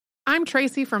I'm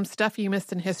Tracy from Stuff You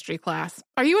Missed in History class.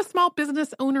 Are you a small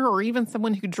business owner or even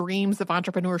someone who dreams of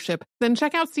entrepreneurship? Then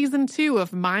check out Season 2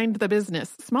 of Mind the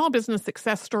Business, small business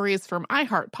success stories from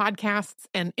iHeart Podcasts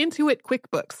and Intuit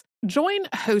QuickBooks. Join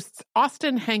hosts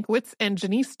Austin Hankwitz and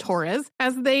Janice Torres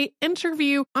as they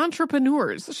interview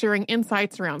entrepreneurs sharing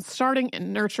insights around starting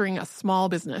and nurturing a small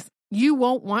business. You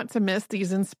won't want to miss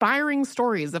these inspiring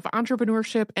stories of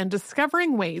entrepreneurship and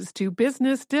discovering ways to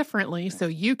business differently so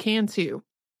you can too.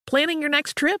 Planning your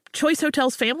next trip? Choice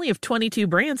Hotels' family of 22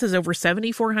 brands has over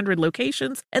 7,400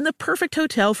 locations and the perfect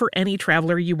hotel for any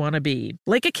traveler you want to be.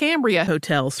 Like a Cambria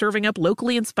Hotel, serving up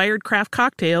locally inspired craft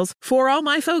cocktails for all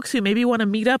my folks who maybe want to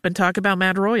meet up and talk about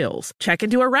Mad Royals. Check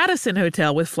into a Radisson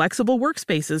Hotel with flexible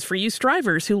workspaces for you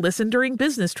strivers who listen during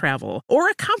business travel. Or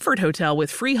a Comfort Hotel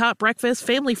with free hot breakfast,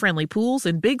 family-friendly pools,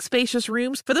 and big spacious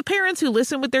rooms for the parents who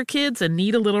listen with their kids and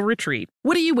need a little retreat.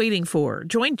 What are you waiting for?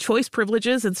 Join Choice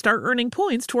Privileges and start earning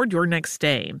points toward your next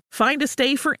stay. Find a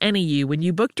stay for any you when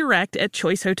you book direct at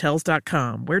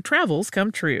choicehotels.com, where travels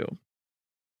come true.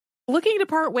 Looking to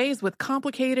part ways with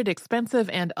complicated, expensive,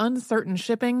 and uncertain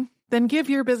shipping? Then give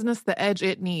your business the edge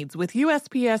it needs with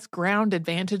USPS Ground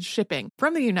Advantage shipping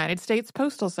from the United States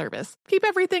Postal Service. Keep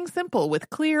everything simple with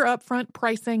clear upfront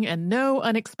pricing and no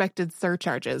unexpected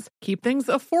surcharges. Keep things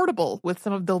affordable with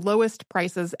some of the lowest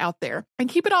prices out there. And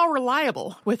keep it all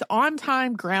reliable with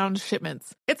on-time ground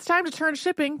shipments. It's time to turn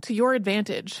shipping to your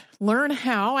advantage. Learn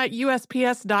how at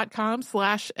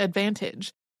USPS.com/advantage.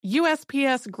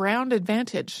 USPS Ground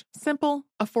Advantage. Simple,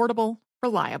 affordable,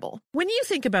 reliable. When you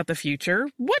think about the future,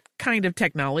 what kind of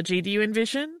technology do you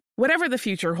envision? Whatever the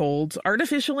future holds,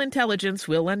 artificial intelligence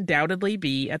will undoubtedly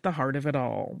be at the heart of it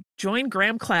all. Join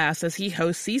Graham Class as he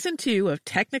hosts Season 2 of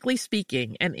Technically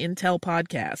Speaking, an Intel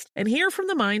podcast, and hear from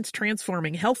the minds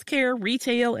transforming healthcare,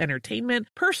 retail, entertainment,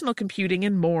 personal computing,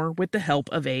 and more with the help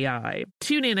of AI.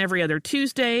 Tune in every other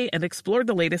Tuesday and explore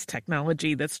the latest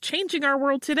technology that's changing our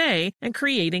world today and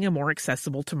creating a more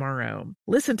accessible tomorrow.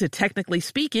 Listen to Technically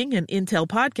Speaking, an Intel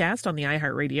podcast on the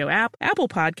iHeartRadio app, Apple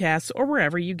Podcasts, or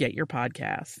wherever you get your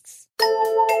podcasts.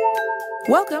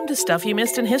 Welcome to Stuff You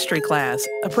Missed in History class,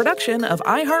 a production of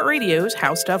iHeartRadio's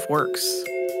How Stuff Works.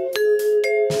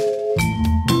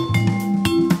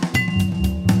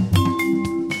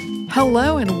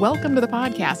 Hello and welcome to the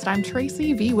podcast. I'm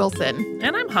Tracy V. Wilson.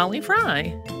 And I'm Holly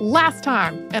Fry. Last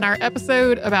time in our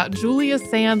episode about Julius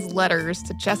Sand's letters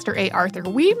to Chester A. Arthur,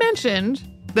 we mentioned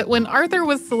that when Arthur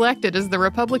was selected as the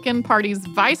Republican Party's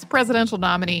vice presidential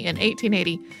nominee in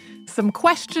 1880, some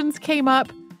questions came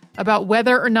up about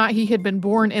whether or not he had been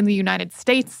born in the United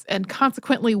States and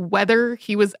consequently whether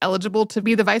he was eligible to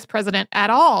be the vice president at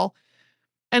all.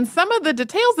 And some of the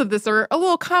details of this are a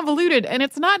little convoluted, and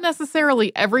it's not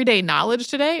necessarily everyday knowledge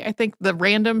today. I think the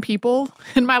random people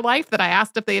in my life that I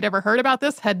asked if they had ever heard about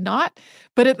this had not.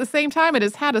 But at the same time, it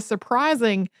has had a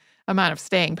surprising amount of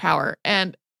staying power.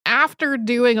 And after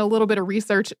doing a little bit of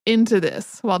research into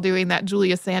this while doing that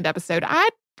Julius Sand episode, I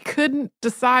couldn't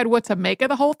decide what to make of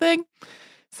the whole thing.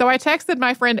 So I texted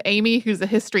my friend Amy, who's a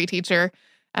history teacher,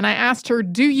 and I asked her,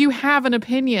 do you have an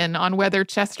opinion on whether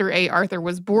Chester A. Arthur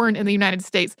was born in the United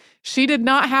States? She did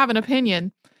not have an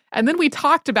opinion. And then we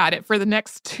talked about it for the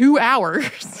next 2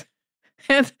 hours.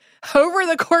 And over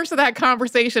the course of that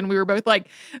conversation, we were both like,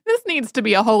 this needs to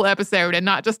be a whole episode and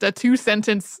not just a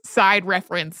 2-sentence side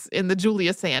reference in the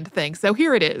Julius Sand thing. So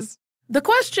here it is. The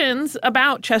questions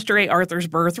about Chester A. Arthur's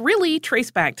birth really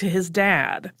trace back to his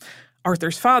dad.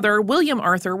 Arthur's father, William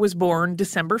Arthur, was born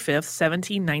December 5th,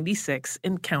 1796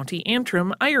 in County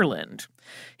Antrim, Ireland.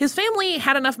 His family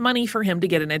had enough money for him to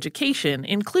get an education,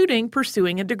 including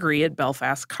pursuing a degree at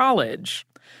Belfast College.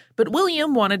 But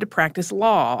William wanted to practice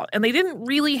law, and they didn't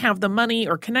really have the money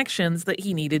or connections that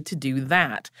he needed to do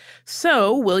that.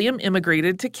 So William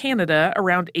immigrated to Canada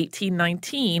around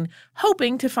 1819,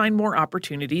 hoping to find more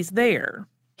opportunities there.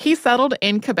 He settled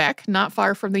in Quebec, not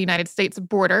far from the United States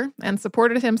border, and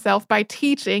supported himself by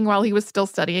teaching while he was still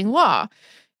studying law.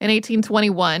 In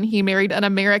 1821, he married an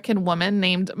American woman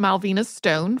named Malvina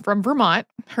Stone from Vermont.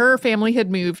 Her family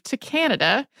had moved to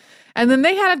Canada, and then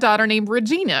they had a daughter named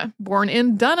Regina, born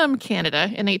in Dunham, Canada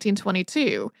in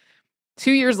 1822.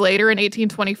 2 years later, in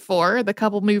 1824, the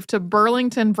couple moved to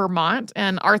Burlington, Vermont,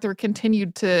 and Arthur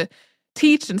continued to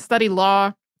teach and study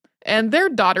law. And their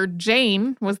daughter,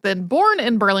 Jane, was then born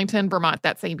in Burlington, Vermont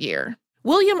that same year.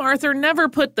 William Arthur never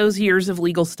put those years of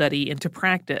legal study into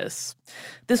practice.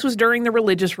 This was during the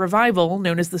religious revival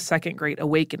known as the Second Great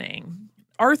Awakening.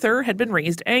 Arthur had been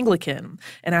raised Anglican,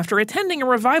 and after attending a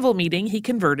revival meeting, he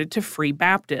converted to Free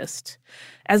Baptist.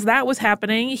 As that was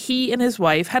happening, he and his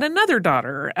wife had another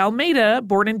daughter, Almeida,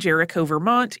 born in Jericho,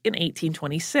 Vermont in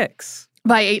 1826.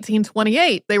 By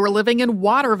 1828, they were living in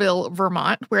Waterville,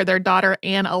 Vermont, where their daughter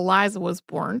Anne Eliza was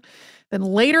born. Then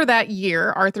later that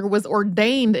year, Arthur was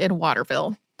ordained in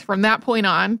Waterville. From that point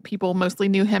on, people mostly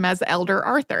knew him as Elder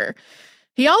Arthur.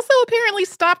 He also apparently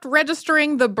stopped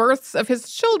registering the births of his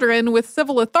children with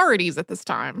civil authorities at this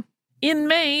time. In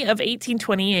May of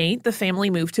 1828, the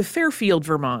family moved to Fairfield,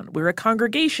 Vermont, where a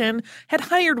congregation had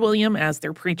hired William as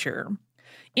their preacher.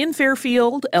 In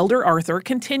Fairfield, Elder Arthur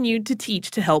continued to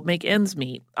teach to help make ends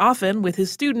meet, often with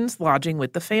his students lodging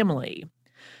with the family.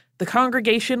 The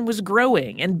congregation was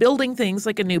growing and building things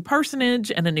like a new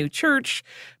parsonage and a new church,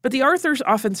 but the Arthurs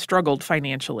often struggled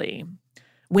financially.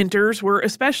 Winters were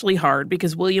especially hard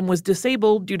because William was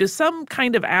disabled due to some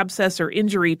kind of abscess or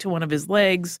injury to one of his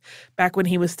legs back when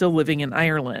he was still living in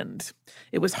Ireland.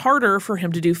 It was harder for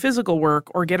him to do physical work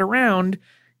or get around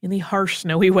in the harsh,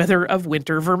 snowy weather of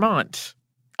winter Vermont.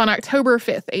 On October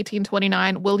 5th,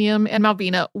 1829, William and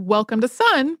Malvina welcomed a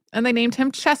son, and they named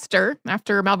him Chester,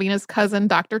 after Malvina's cousin,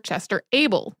 Dr. Chester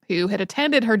Abel, who had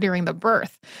attended her during the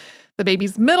birth. The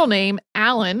baby's middle name,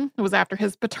 Allen, was after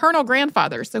his paternal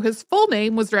grandfather, so his full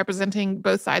name was representing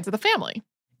both sides of the family.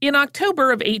 In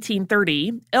October of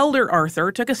 1830, Elder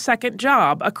Arthur took a second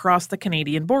job across the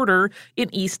Canadian border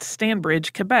in East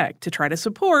Stanbridge, Quebec, to try to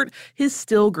support his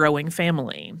still growing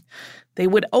family. They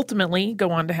would ultimately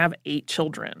go on to have 8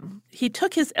 children. He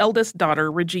took his eldest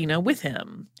daughter, Regina, with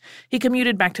him. He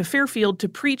commuted back to Fairfield to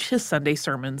preach his Sunday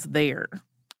sermons there.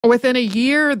 Within a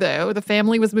year, though, the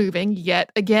family was moving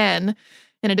yet again.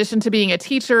 In addition to being a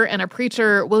teacher and a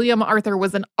preacher, William Arthur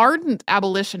was an ardent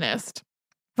abolitionist.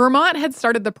 Vermont had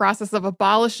started the process of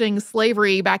abolishing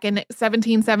slavery back in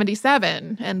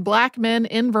 1777, and Black men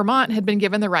in Vermont had been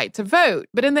given the right to vote.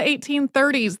 But in the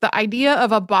 1830s, the idea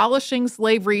of abolishing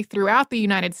slavery throughout the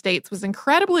United States was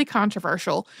incredibly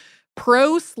controversial.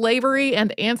 Pro-slavery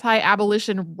and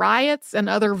anti-abolition riots and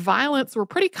other violence were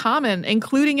pretty common,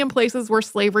 including in places where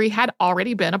slavery had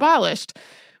already been abolished.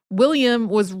 William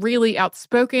was really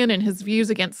outspoken in his views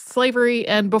against slavery,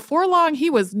 and before long, he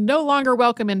was no longer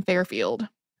welcome in Fairfield.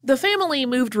 The family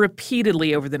moved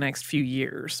repeatedly over the next few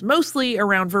years, mostly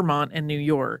around Vermont and New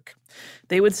York.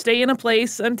 They would stay in a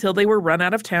place until they were run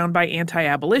out of town by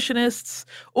anti-abolitionists,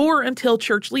 or until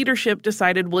church leadership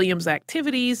decided William's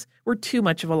activities were too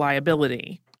much of a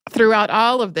liability. Throughout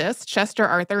all of this, Chester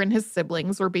Arthur and his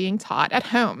siblings were being taught at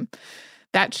home.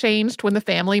 That changed when the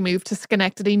family moved to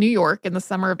Schenectady, New York in the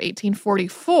summer of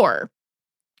 1844.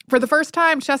 For the first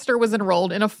time, Chester was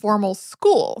enrolled in a formal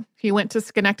school. He went to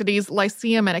Schenectady's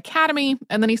Lyceum and Academy,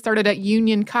 and then he started at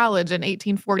Union College in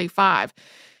 1845.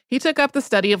 He took up the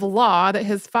study of law that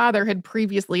his father had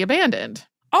previously abandoned.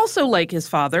 Also like his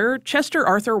father, Chester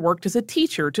Arthur worked as a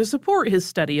teacher to support his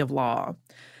study of law.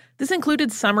 This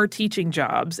included summer teaching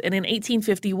jobs, and in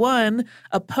 1851,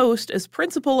 a post as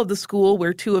principal of the school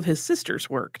where 2 of his sisters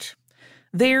worked.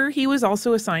 There, he was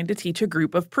also assigned to teach a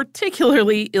group of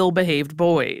particularly ill-behaved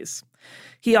boys.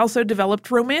 He also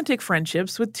developed romantic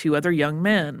friendships with 2 other young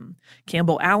men,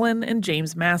 Campbell Allen and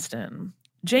James Maston.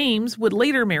 James would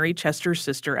later marry Chester's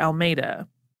sister, Almeda.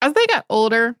 As they got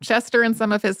older, Chester and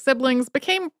some of his siblings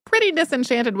became pretty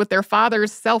disenchanted with their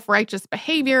father's self-righteous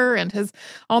behavior and his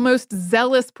almost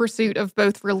zealous pursuit of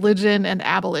both religion and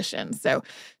abolition. So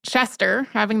Chester,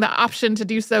 having the option to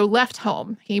do so, left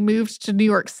home. He moved to New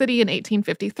York City in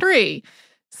 1853.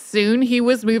 Soon he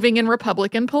was moving in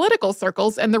Republican political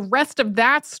circles, and the rest of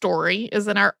that story is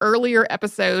in our earlier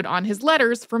episode on his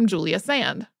letters from Julia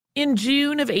Sand. In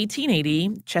June of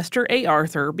 1880, Chester A.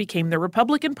 Arthur became the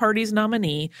Republican Party's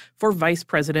nominee for Vice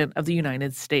President of the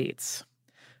United States.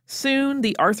 Soon,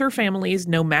 the Arthur family's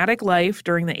nomadic life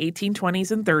during the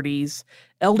 1820s and 30s,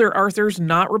 Elder Arthur's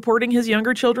not reporting his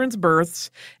younger children's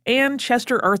births, and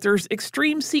Chester Arthur's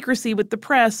extreme secrecy with the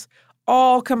press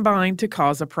all combined to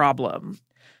cause a problem.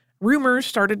 Rumors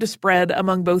started to spread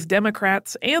among both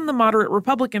Democrats and the moderate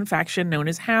Republican faction known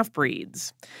as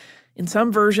half-breeds. In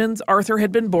some versions, Arthur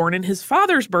had been born in his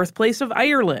father's birthplace of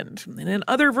Ireland, and in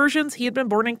other versions, he had been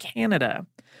born in Canada.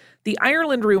 The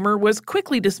Ireland rumor was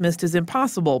quickly dismissed as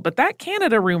impossible, but that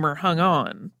Canada rumor hung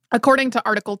on. According to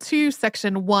Article 2,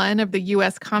 Section 1 of the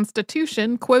U.S.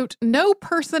 Constitution, quote, "No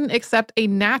person except a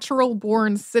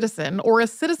natural-born citizen or a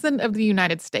citizen of the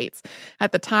United States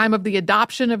at the time of the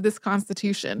adoption of this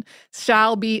Constitution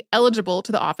shall be eligible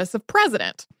to the office of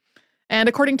president." And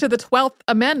according to the 12th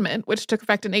Amendment, which took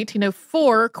effect in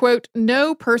 1804, quote,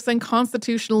 "No person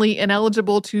constitutionally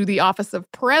ineligible to the office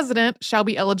of president shall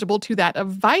be eligible to that of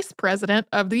vice president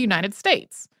of the United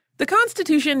States." The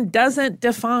Constitution doesn't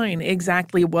define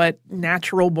exactly what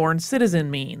natural-born citizen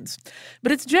means,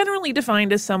 but it's generally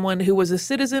defined as someone who was a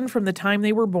citizen from the time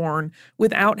they were born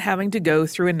without having to go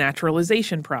through a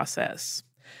naturalization process.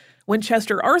 When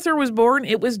Chester Arthur was born,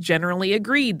 it was generally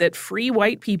agreed that free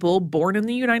white people born in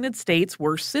the United States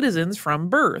were citizens from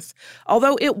birth,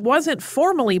 although it wasn't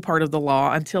formally part of the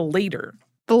law until later.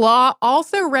 The law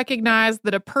also recognized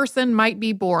that a person might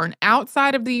be born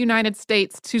outside of the United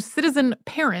States to citizen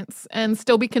parents and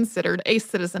still be considered a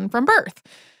citizen from birth.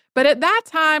 But at that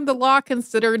time, the law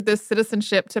considered this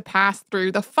citizenship to pass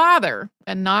through the father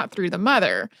and not through the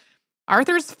mother.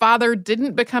 Arthur's father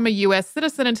didn't become a U.S.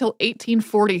 citizen until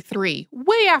 1843,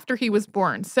 way after he was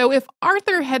born. So if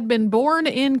Arthur had been born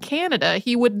in Canada,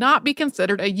 he would not be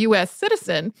considered a U.S.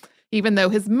 citizen, even though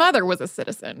his mother was a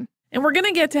citizen. And we're going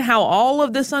to get to how all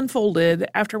of this unfolded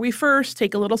after we first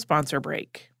take a little sponsor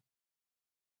break.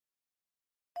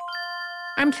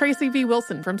 I'm Tracy V.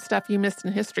 Wilson from Stuff You Missed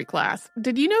in History Class.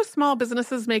 Did you know small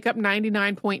businesses make up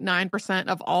 99.9%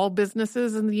 of all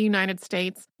businesses in the United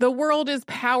States? The world is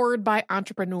powered by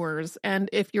entrepreneurs, and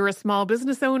if you're a small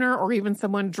business owner or even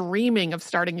someone dreaming of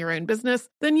starting your own business,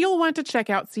 then you'll want to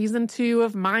check out Season 2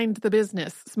 of Mind the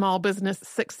Business, small business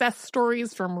success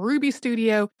stories from Ruby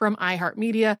Studio, from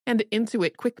iHeartMedia, and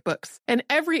Intuit QuickBooks. And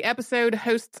every episode,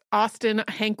 hosts Austin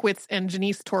Hankwitz and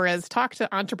Janice Torres talk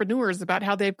to entrepreneurs about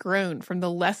how they've grown from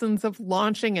the lessons of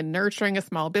launching and nurturing a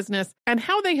small business and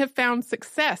how they have found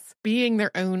success being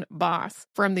their own boss.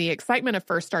 From the excitement of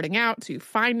first starting out to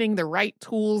finding the right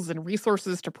tools and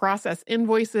resources to process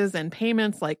invoices and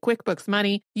payments like QuickBooks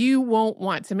Money, you won't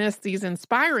want to miss these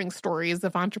inspiring stories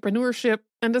of entrepreneurship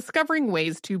and discovering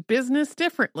ways to business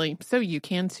differently so you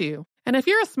can too. And if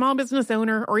you're a small business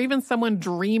owner or even someone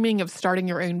dreaming of starting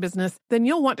your own business, then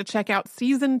you'll want to check out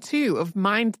Season 2 of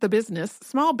Mind the Business,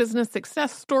 small business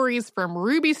success stories from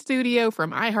Ruby Studio,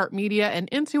 from iHeartMedia, and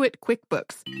Intuit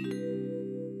QuickBooks.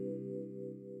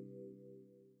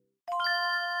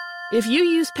 If you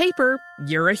use paper,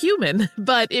 you're a human.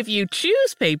 But if you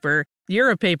choose paper,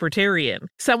 you're a papertarian,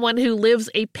 someone who lives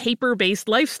a paper-based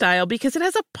lifestyle because it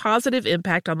has a positive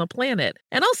impact on the planet.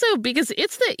 And also because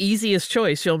it's the easiest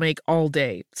choice you'll make all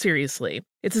day, seriously.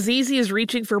 It's as easy as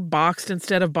reaching for boxed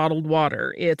instead of bottled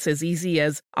water. It's as easy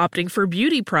as opting for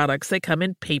beauty products that come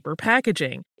in paper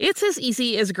packaging. It's as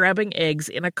easy as grabbing eggs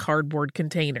in a cardboard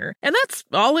container. And that's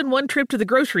all in one trip to the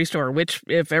grocery store, which,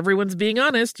 if everyone's being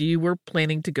honest, you were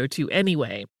planning to go to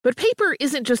anyway. But paper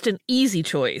isn't just an easy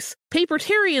choice.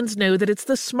 Papertarians know that it's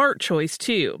the smart choice,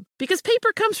 too. Because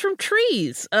paper comes from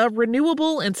trees, a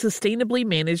renewable and sustainably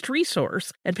managed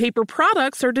resource. And paper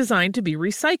products are designed to be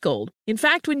recycled. In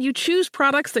fact, when you choose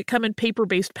products that come in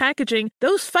paper-based packaging,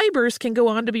 those fibers can go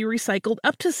on to be recycled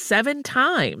up to 7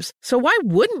 times. So why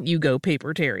wouldn't you go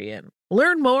papertarian?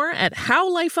 Learn more at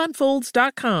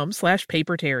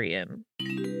howlifeunfolds.com/papertarian.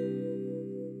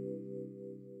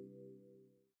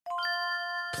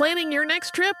 Planning your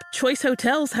next trip? Choice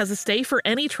Hotels has a stay for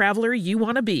any traveler you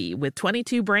want to be, with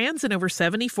 22 brands and over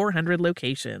 7,400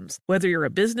 locations. Whether you're a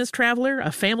business traveler,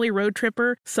 a family road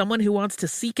tripper, someone who wants to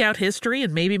seek out history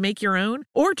and maybe make your own,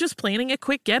 or just planning a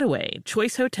quick getaway,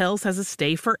 Choice Hotels has a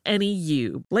stay for any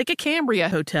you. Like a Cambria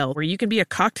Hotel, where you can be a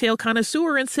cocktail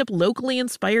connoisseur and sip locally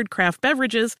inspired craft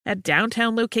beverages at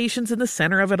downtown locations in the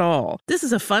center of it all. This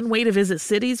is a fun way to visit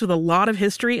cities with a lot of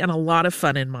history and a lot of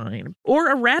fun in mind.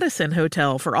 Or a Radisson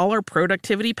Hotel for all our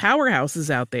productivity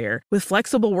powerhouses out there. With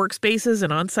flexible workspaces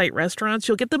and on-site restaurants,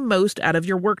 you'll get the most out of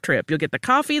your work trip. You'll get the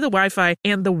coffee, the Wi-Fi,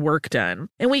 and the work done.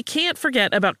 And we can't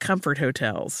forget about Comfort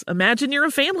Hotels. Imagine you're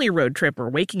a family road tripper,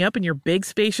 waking up in your big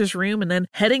spacious room and then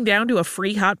heading down to a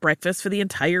free hot breakfast for the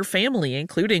entire family,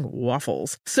 including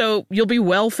waffles. So you'll be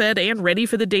well fed and ready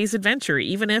for the day's adventure,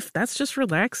 even if that's just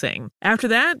relaxing. After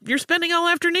that, you're spending all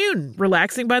afternoon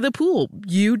relaxing by the pool.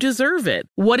 You deserve it.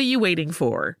 What are you waiting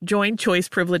for? Join Choice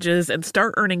Privileges and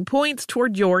start earning points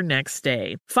toward your next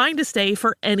stay. Find a stay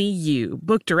for any you.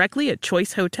 Book directly at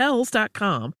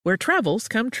choicehotels.com, where travels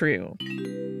come true.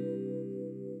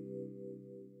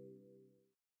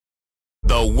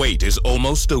 The wait is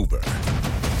almost over.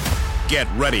 Get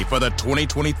ready for the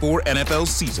 2024 NFL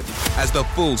season as the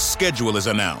full schedule is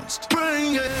announced.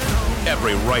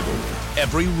 Every rivalry,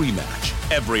 every rematch,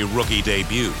 every rookie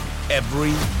debut,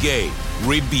 every game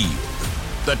revealed.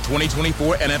 The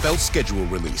 2024 NFL schedule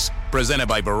release, presented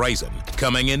by Verizon,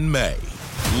 coming in May.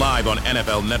 Live on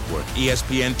NFL Network,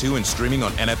 ESPN2, and streaming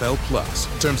on NFL Plus.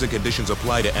 Terms and conditions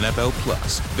apply to NFL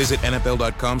Plus. Visit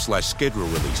NFL.com/schedule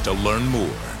release to learn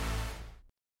more.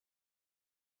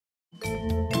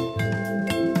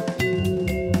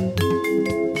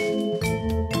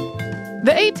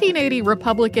 The 1880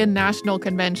 Republican National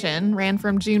Convention ran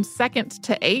from June 2nd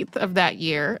to 8th of that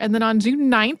year. And then on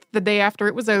June 9th, the day after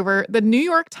it was over, the New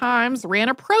York Times ran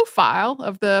a profile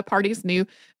of the party's new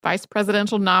vice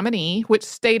presidential nominee, which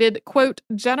stated, quote,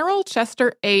 General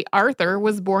Chester A. Arthur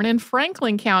was born in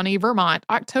Franklin County, Vermont,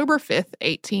 October 5th,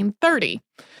 1830.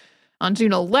 On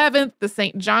June 11th, the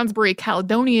St. Johnsbury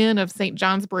Caledonian of St.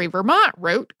 Johnsbury, Vermont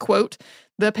wrote, quote,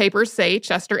 the papers say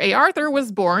Chester A. Arthur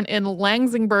was born in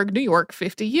Lansingburg, New York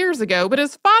 50 years ago, but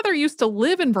his father used to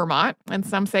live in Vermont, and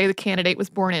some say the candidate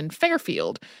was born in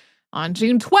Fairfield. On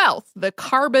June 12th, the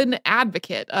Carbon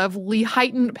Advocate of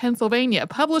Lehighton, Pennsylvania,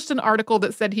 published an article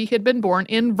that said he had been born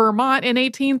in Vermont in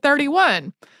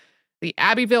 1831. The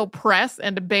Abbeville Press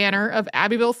and Banner of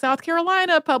Abbeville, South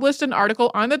Carolina, published an article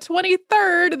on the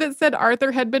 23rd that said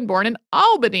Arthur had been born in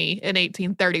Albany in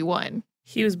 1831.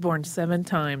 He was born 7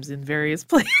 times in various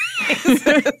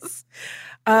places.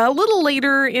 A little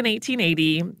later in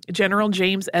 1880, General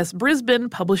James S. Brisbane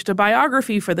published a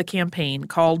biography for the campaign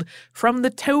called From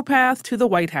the Towpath to the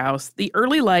White House, The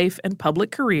Early Life and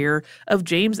Public Career of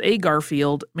James A.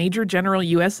 Garfield, Major General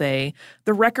USA,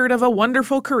 the record of a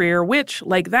wonderful career which,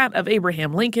 like that of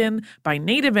Abraham Lincoln, by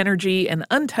native energy and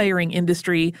untiring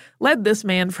industry, led this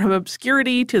man from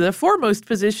obscurity to the foremost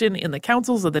position in the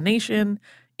councils of the nation,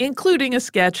 including a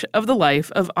sketch of the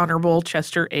life of Honorable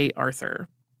Chester A. Arthur.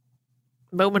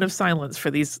 Moment of silence for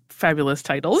these fabulous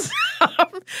titles.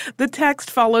 The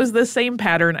text follows the same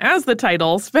pattern as the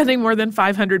title, spending more than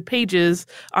 500 pages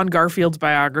on Garfield's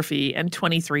biography and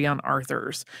 23 on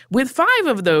Arthur's, with 5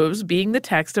 of those being the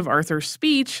text of Arthur's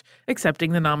speech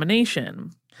accepting the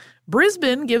nomination.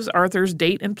 Brisbane gives Arthur's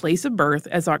date and place of birth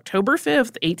as October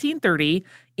 5th, 1830,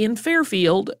 in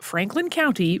Fairfield, Franklin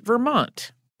County,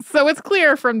 Vermont. So it's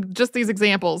clear from just these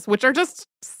examples, which are just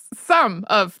some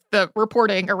of the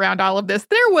reporting around all of this,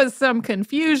 there was some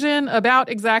confusion about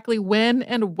exactly when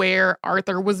and where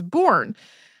Arthur was born.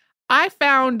 I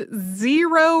found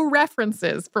 0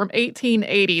 references from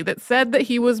 1880 that said that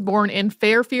he was born in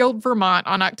Fairfield, Vermont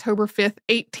on October 5th,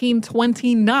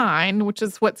 1829, which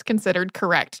is what's considered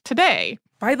correct today.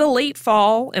 By the late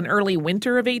fall and early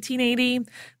winter of 1880,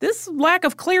 this lack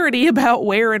of clarity about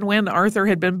where and when Arthur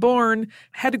had been born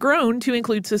had grown to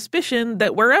include suspicion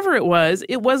that wherever it was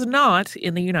not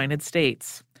in the United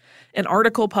States. An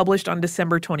article published on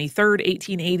December 23,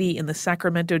 1880 in the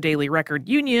Sacramento Daily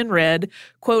Record-Union read,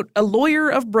 quote, a lawyer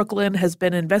of Brooklyn has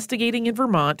been investigating in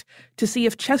Vermont to see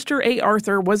if Chester A.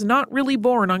 Arthur was not really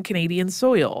born on Canadian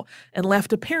soil and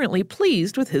left apparently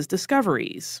pleased with his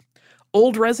discoveries.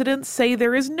 Old residents say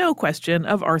there is no question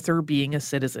of Arthur being a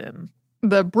citizen.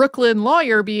 The Brooklyn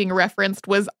lawyer being referenced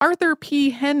was Arthur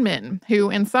P. Henman, who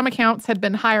in some accounts had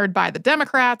been hired by the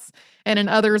Democrats and in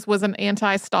others was an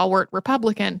anti-stalwart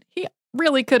Republican. He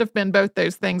really could have been both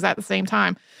those things at the same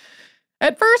time.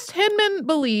 At first, Henman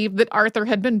believed that Arthur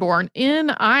had been born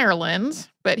in Ireland,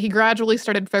 but he gradually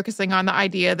started focusing on the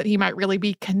idea that he might really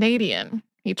be Canadian.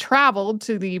 He traveled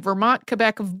to the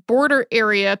Vermont-Quebec border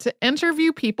area to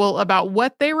interview people about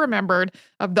what they remembered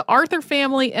of the Arthur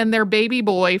family and their baby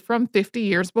boy from 50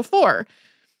 years before.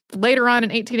 Later on in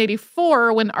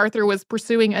 1884, when Arthur was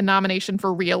pursuing a nomination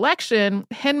for re-election,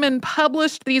 Henman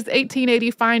published these 1880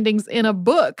 findings in a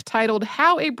book titled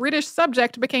How a British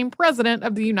Subject Became President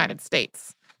of the United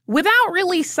States. Without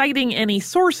really citing any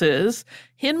sources,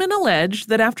 Henman alleged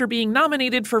that after being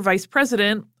nominated for vice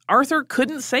president, Arthur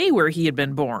couldn't say where he had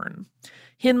been born.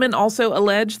 Henman also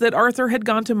alleged that Arthur had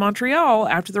gone to Montreal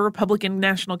after the Republican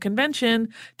National Convention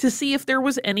to see if there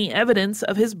was any evidence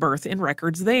of his birth in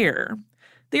records there.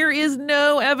 There is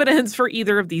no evidence for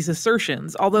either of these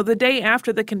assertions, although the day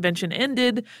after the convention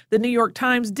ended, the New York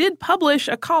Times did publish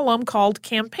a column called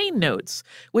Campaign Notes,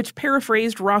 which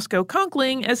paraphrased Roscoe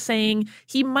Conkling as saying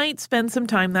he might spend some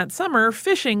time that summer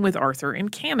fishing with Arthur in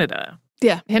Canada.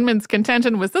 Yeah, Henman's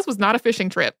contention was this was not a fishing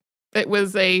trip. It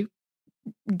was a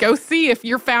go see if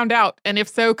you're found out, and if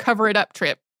so, cover it up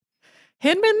trip.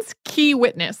 Henman's key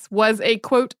witness was a,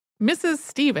 quote, Mrs.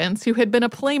 Stevens, who had been a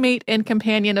playmate and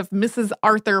companion of Mrs.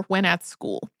 Arthur when at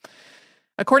school.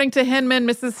 According to Henman,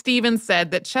 Mrs. Stevens said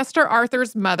that Chester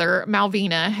Arthur's mother,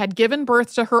 Malvina, had given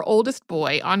birth to her oldest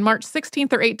boy on March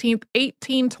 16th or 18th,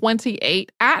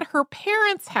 1828, at her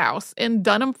parents' house in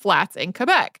Dunham Flats in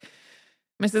Quebec.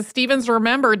 Mrs. Stevens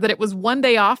remembered that it was one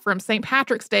day off from St.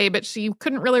 Patrick's Day, but she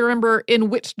couldn't really remember in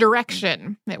which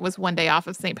direction it was one day off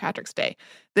of St. Patrick's Day.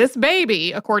 This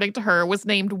baby, according to her, was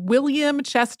named William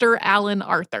Chester Allen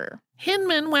Arthur.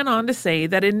 Henman went on to say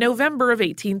that in November of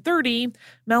 1830,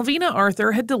 Malvina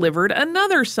Arthur had delivered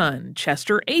another son,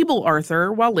 Chester Abel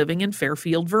Arthur, while living in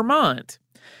Fairfield, Vermont.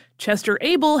 Chester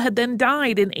Abel had then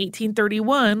died in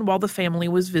 1831 while the family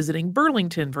was visiting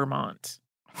Burlington, Vermont.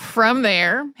 From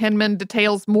there, Hinman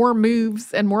details more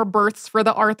moves and more births for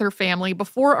the Arthur family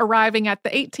before arriving at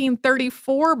the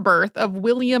 1834 birth of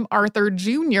William Arthur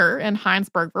Jr. in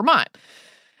Hinesburg, Vermont.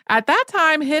 At that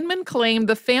time, Hinman claimed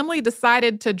the family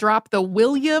decided to drop the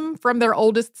William from their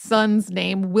oldest son's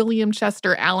name, William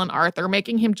Chester Allen Arthur,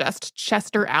 making him just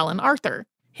Chester Allen Arthur.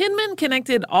 Hinman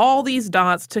connected all these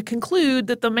dots to conclude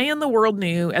that the man the world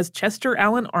knew as Chester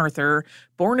Allen Arthur,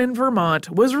 born in Vermont,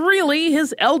 was really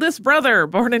his eldest brother,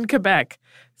 born in Quebec.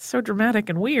 So dramatic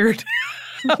and weird.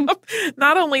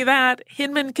 Not only that,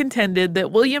 Hinman contended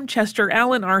that William Chester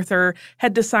Allen Arthur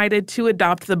had decided to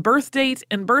adopt the birth date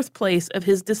and birthplace of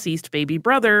his deceased baby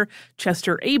brother,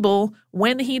 Chester Abel,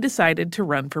 when he decided to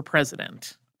run for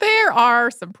president. There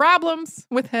are some problems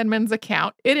with Hinman's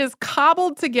account. It is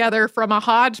cobbled together from a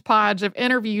hodgepodge of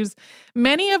interviews,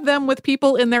 many of them with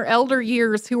people in their elder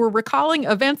years who were recalling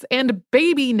events and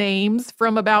baby names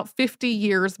from about 50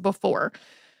 years before.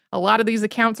 A lot of these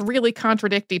accounts really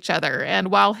contradict each other,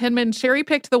 and while Hinman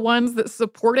cherry-picked the ones that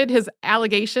supported his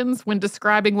allegations when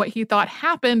describing what he thought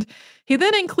happened, he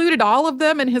then included all of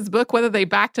them in his book, whether they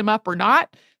backed him up or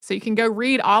not. So you can go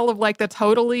read all of the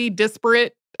totally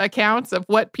disparate accounts of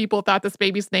what people thought this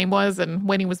baby's name was and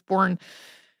when he was born.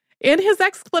 In his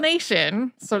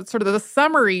explanation, so sort of the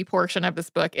summary portion of this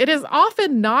book, it is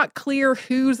often not clear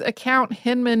whose account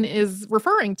Hinman is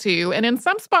referring to, and in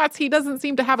some spots he doesn't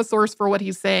seem to have a source for what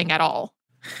he's saying at all.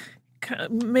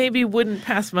 Maybe wouldn't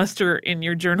pass muster in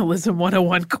your Journalism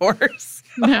 101 course.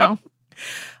 No.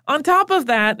 On top of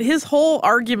that, his whole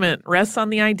argument rests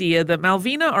on the idea that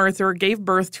Malvina Arthur gave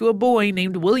birth to a boy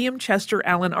named William Chester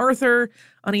Allen Arthur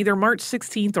on either March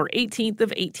 16th or 18th of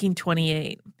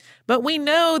 1828. But we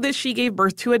know that she gave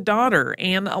birth to a daughter,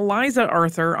 Anne Eliza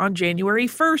Arthur, on January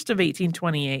 1st of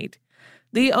 1828.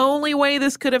 The only way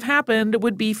this could have happened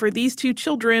would be for these two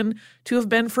children to have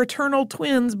been fraternal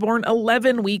twins born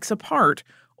 11 weeks apart,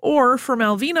 or for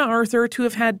Malvina Arthur to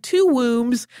have had two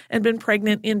wombs and been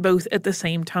pregnant in both at the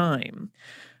same time.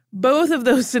 Both of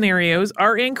those scenarios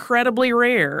are incredibly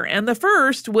rare, and the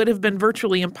first would have been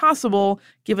virtually impossible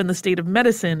given the state of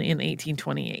medicine in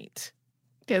 1828.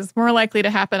 It's more likely to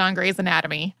happen on Grey's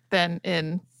Anatomy than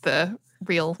in the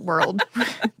real world.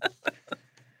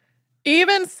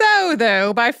 Even so,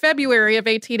 though, by February of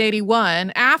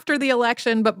 1881, after the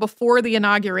election but before the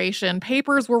inauguration,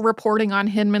 papers were reporting on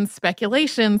Hinman's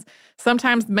speculations,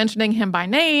 sometimes mentioning him by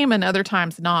name and other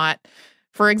times not.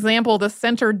 For example, the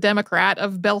Center Democrat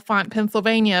of Bellefonte,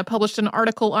 Pennsylvania, published an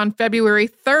article on February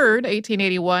 3rd,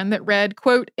 1881 that read,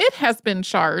 quote, "It has been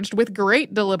charged with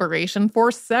great deliberation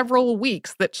for several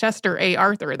weeks that Chester A.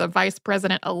 Arthur, the vice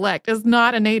president-elect, is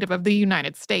not a native of the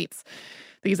United States.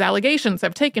 These allegations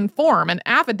have taken form, and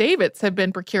affidavits have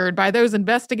been procured by those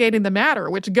investigating the matter,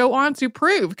 which go on to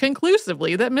prove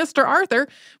conclusively that Mr. Arthur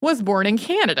was born in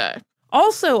Canada."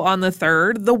 Also on the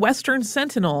 3rd, the Western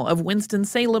Sentinel of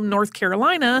Winston-Salem, North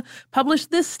Carolina, published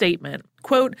this statement,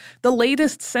 quote, "The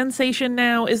latest sensation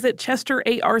now is that Chester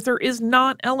A. Arthur is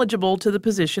not eligible to the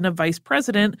position of vice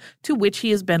president to which he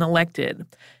has been elected,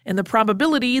 and the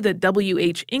probability that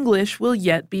W.H. English will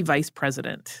yet be vice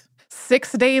president."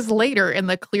 6 days later, in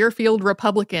the Clearfield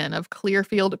Republican of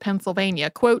Clearfield, Pennsylvania,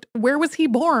 quote, "Where was he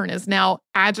born is now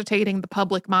agitating the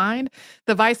public mind.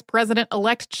 The vice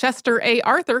president-elect Chester A.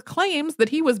 Arthur claims that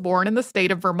he was born in the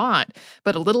state of Vermont,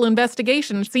 but a little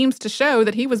investigation seems to show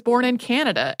that he was born in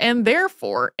Canada and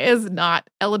therefore is not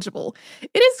eligible.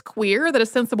 It is queer that a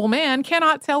sensible man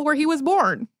cannot tell where he was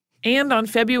born." And on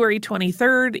February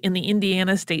 23rd, in the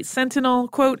Indiana State Sentinel,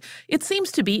 quote, "It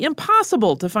seems to be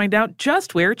impossible to find out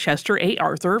just where Chester A.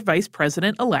 Arthur, vice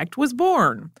president-elect, was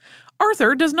born.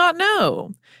 Arthur does not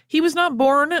know. He was not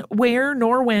born where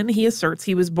nor when he asserts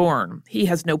he was born. He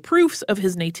has no proofs of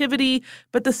his nativity,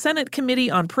 but the Senate Committee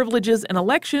on Privileges and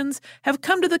Elections have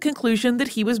come to the conclusion that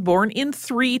he was born in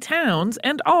 3 towns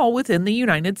and all within the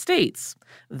United States.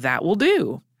 That will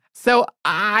do." So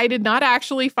I did not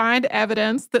actually find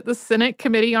evidence that the Senate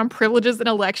Committee on Privileges and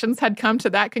Elections had come to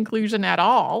that conclusion at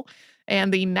all.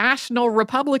 And the National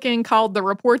Republican called the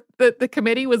report that the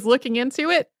committee was looking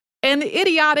into it an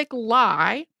idiotic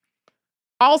lie.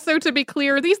 Also, to be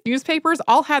clear, these newspapers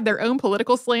all had their own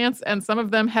political slants, and some of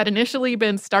them had initially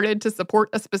been started to support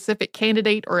a specific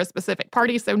candidate or a specific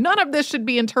party. So none of this should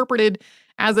be interpreted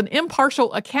as an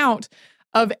impartial account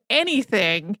of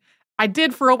anything. I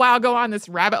did for a while go on this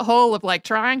rabbit hole of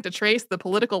trying to trace the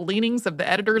political leanings of the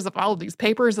editors of all of these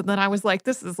papers. And then I was like,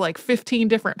 this is 15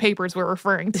 different papers we're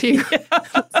referring to.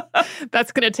 Yeah.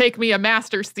 That's going to take me a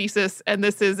master's thesis. And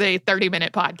this is a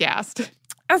 30-minute podcast.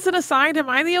 As an aside, am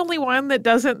I the only one that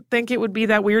doesn't think it would be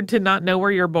that weird to not know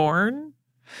where you're born?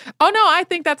 Oh, no, I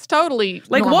think that's totally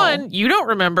normal. One, you don't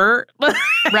remember.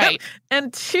 Right.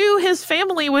 And two, his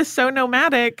family was so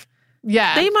nomadic.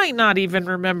 Yeah. They might not even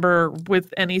remember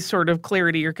with any sort of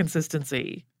clarity or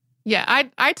consistency. Yeah,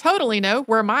 I totally know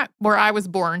where I was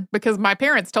born because my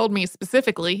parents told me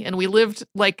specifically, and we lived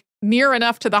like near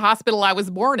enough to the hospital I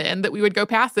was born in that we would go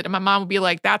past it, and my mom would be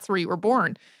like, "That's where you were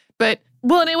born." But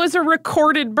and it was a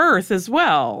recorded birth as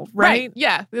well, right?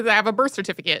 Yeah, I have a birth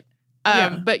certificate.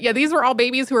 But yeah, these were all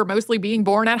babies who were mostly being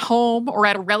born at home or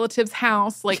at a relative's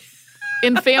house, like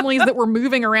in families that were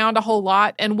moving around a whole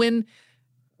lot. And when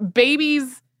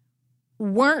babies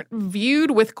weren't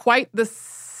viewed with quite the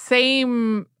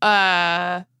same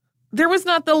there was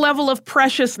not the level of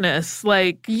preciousness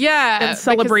and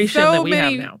celebration that we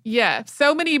have now. Yeah,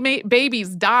 so many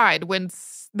babies died when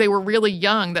they were really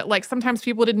young that like sometimes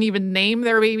people didn't even name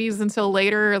their babies until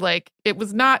later. Like it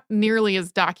was not nearly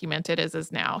as documented as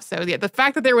is now. So yeah, the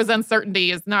fact that there was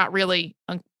uncertainty is not really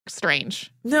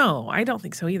strange. No, I don't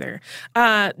think so either.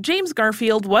 James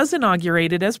Garfield was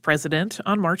inaugurated as president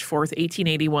on March 4th,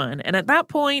 1881. And at that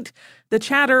point, the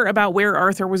chatter about where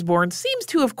Arthur was born seems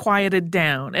to have quieted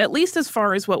down, at least as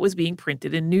far as what was being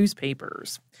printed in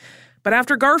newspapers. But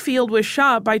after Garfield was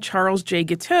shot by Charles J.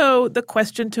 Guiteau, the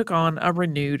question took on a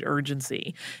renewed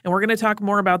urgency. And we're going to talk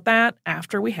more about that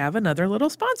after we have another little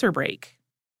sponsor break.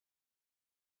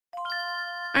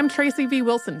 I'm Tracy V.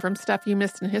 Wilson from Stuff You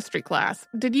Missed in History Class.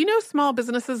 Did you know small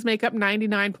businesses make up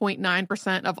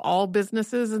 99.9% of all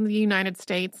businesses in the United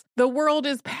States? The world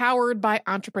is powered by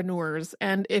entrepreneurs,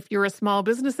 and if you're a small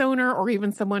business owner or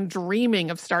even someone dreaming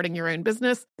of starting your own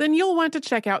business, then you'll want to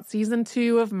check out Season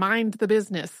 2 of Mind the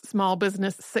Business, Small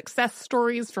Business Success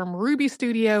Stories from Ruby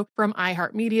Studio, from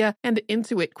iHeartMedia, and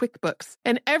Intuit QuickBooks.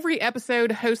 And every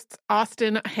episode, hosts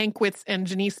Austin Hankwitz and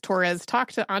Janice Torres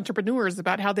talk to entrepreneurs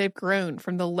about how they've grown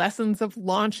from the lessons of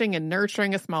launching and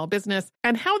nurturing a small business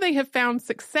and how they have found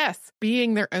success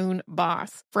being their own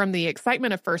boss. From the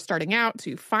excitement of first starting out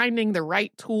to finding the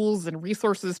right tools and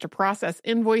resources to process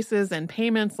invoices and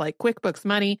payments like QuickBooks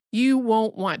Money, you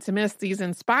won't want to miss these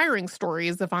inspiring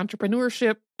stories of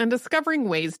entrepreneurship and discovering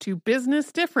ways to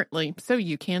business differently so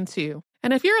you can too.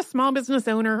 And if you're a small business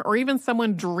owner or even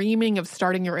someone dreaming of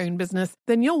starting your own business,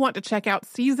 then you'll want to check out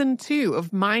Season 2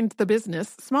 of Mind the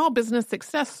Business, Small Business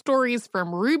Success Stories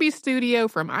from Ruby Studio,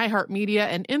 from iHeartMedia,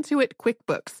 and Intuit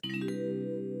QuickBooks.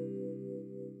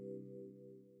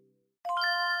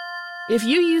 If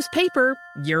you use paper,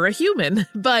 you're a human.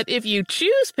 But if you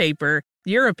choose paper,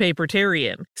 you're a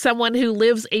papertarian, someone who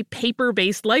lives a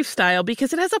paper-based lifestyle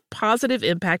because it has a positive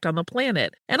impact on the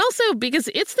planet. And also because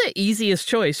it's the easiest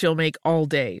choice you'll make all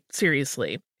day.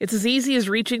 Seriously. It's as easy as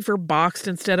reaching for boxed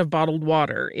instead of bottled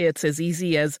water. It's as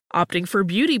easy as opting for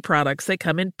beauty products that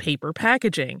come in paper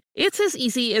packaging. It's as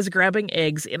easy as grabbing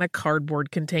eggs in a cardboard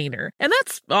container. And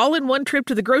that's all in one trip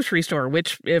to the grocery store,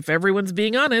 which, if everyone's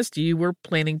being honest, you were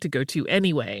planning to go to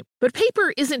anyway. But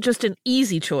paper isn't just an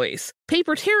easy choice.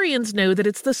 Papertarians know that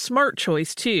it's the smart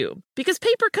choice, too. Because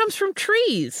paper comes from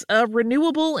trees, a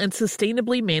renewable and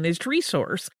sustainably managed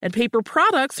resource. And paper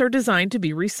products are designed to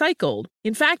be recycled.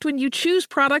 In fact, when you choose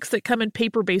products that come in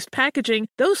paper-based packaging,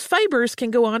 those fibers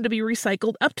can go on to be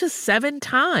recycled up to 7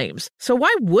 times. So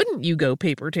why wouldn't you go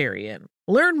papertarian?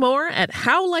 Learn more at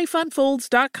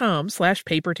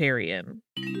howlifeunfolds.com/papertarian.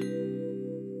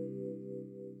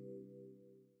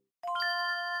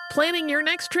 Planning your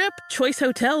next trip? Choice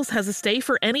Hotels has a stay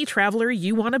for any traveler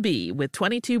you want to be, with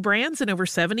 22 brands and over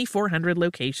 7,400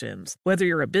 locations. Whether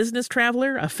you're a business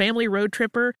traveler, a family road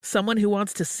tripper, someone who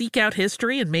wants to seek out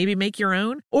history and maybe make your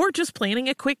own, or just planning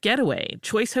a quick getaway,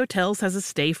 Choice Hotels has a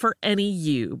stay for any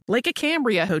you. Like a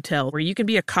Cambria Hotel, where you can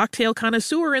be a cocktail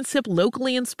connoisseur and sip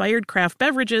locally inspired craft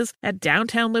beverages at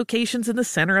downtown locations in the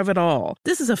center of it all.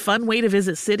 This is a fun way to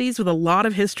visit cities with a lot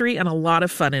of history and a lot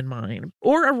of fun in mind.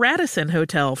 Or a Radisson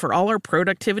Hotel, for all our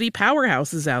productivity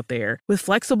powerhouses out there. With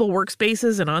flexible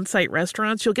workspaces and on-site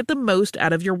restaurants, you'll get the most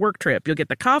out of your work trip. You'll get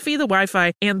the coffee, the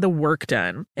Wi-Fi, and the work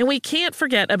done. And we can't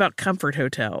forget about Comfort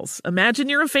Hotels. Imagine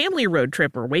you're a family road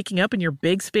tripper, waking up in your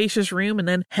big spacious room and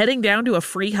then heading down to a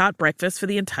free hot breakfast for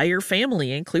the entire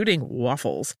family, including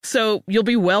waffles. So you'll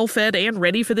be well fed and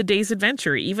ready for the day's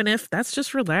adventure, even if that's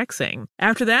just relaxing.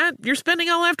 After that, you're spending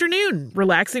all afternoon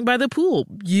relaxing by the pool.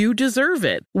 You deserve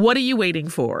it. What are you waiting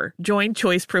for? Join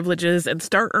Choice Privileges and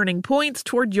start earning points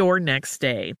toward your next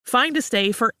stay. Find a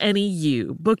stay for any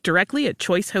you. Book directly at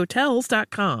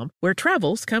choicehotels.com, where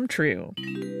travels come true.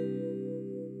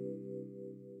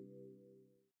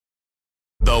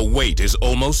 The wait is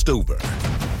almost over.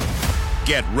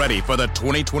 Get ready for the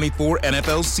 2024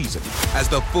 NFL season as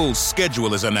the full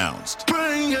schedule is announced.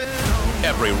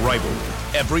 Every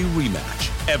rivalry, every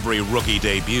rematch, every rookie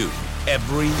debut,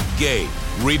 every game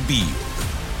revealed.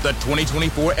 The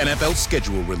 2024 NFL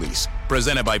schedule release,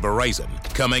 presented by Verizon,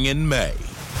 coming in May.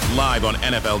 Live on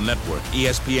NFL Network,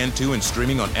 ESPN2, and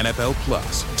streaming on NFL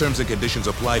Plus. Terms and conditions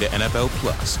apply to NFL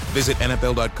Plus. Visit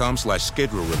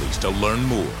NFL.com/schedule release to learn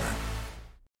more.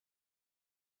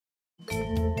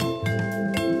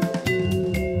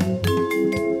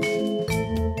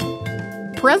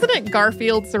 President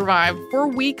Garfield survived for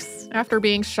weeks after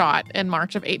being shot in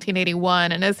March of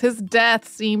 1881, and as his death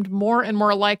seemed more and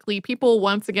more likely, people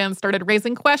once again started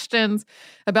raising questions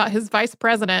about his vice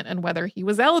president and whether he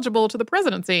was eligible to the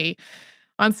presidency.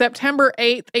 On September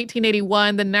 8th,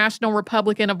 1881, the National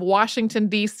Republican of Washington,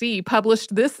 D.C.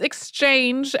 published this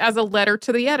exchange as a letter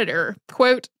to the editor.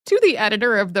 Quote, "To the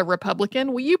editor of the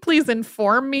Republican, will you please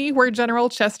inform me where General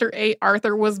Chester A.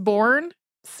 Arthur was born?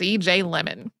 C.J.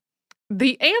 Lemon."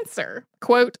 The answer,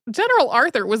 quote, "General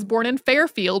Arthur was born in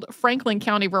Fairfield, Franklin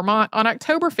County, Vermont on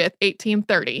October 5th,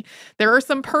 1830. There are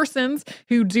some persons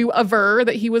who do aver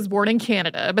that he was born in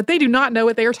Canada, but they do not know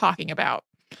what they are talking about."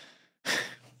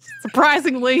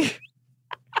 Surprisingly,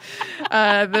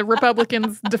 the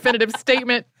Republicans' definitive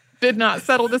statement did not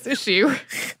settle this issue.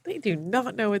 They do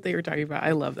not know what they were talking about.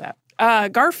 I love that.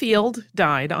 Garfield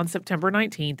died on September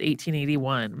 19th,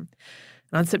 1881.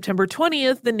 On September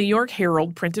 20th, the New York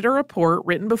Herald printed a report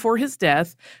written before his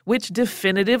death, which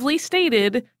definitively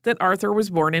stated that Arthur was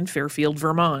born in Fairfield,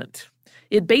 Vermont.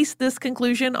 It based this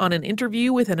conclusion on an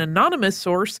interview with an anonymous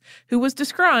source who was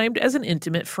described as an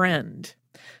intimate friend.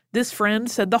 This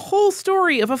friend said the whole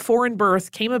story of a foreign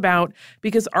birth came about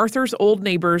because Arthur's old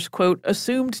neighbors, quote,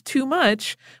 "assumed too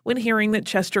much" when hearing that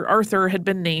Chester Arthur had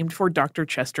been named for Dr.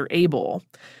 Chester Abel.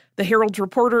 The Herald's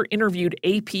reporter interviewed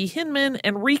A.P. Hinman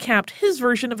and recapped his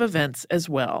version of events as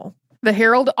well. The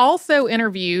Herald also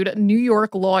interviewed New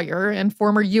York lawyer and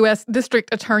former U.S.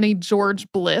 District Attorney George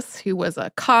Bliss, who was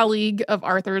a colleague of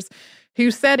Arthur's,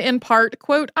 who said in part,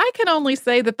 quote, "I can only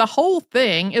say that the whole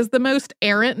thing is the most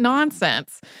arrant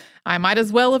nonsense. I might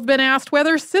as well have been asked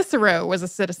whether Cicero was a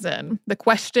citizen. The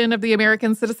question of the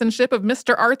American citizenship of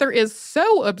Mr. Arthur is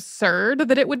so absurd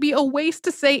that it would be a waste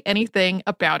to say anything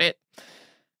about it."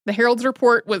 The Herald's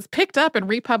report was picked up and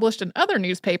republished in other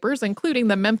newspapers, including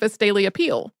the Memphis Daily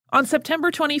Appeal. On September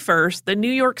 21st, the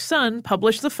New York Sun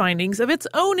published the findings of its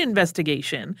own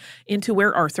investigation into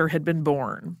where Arthur had been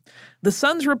born. The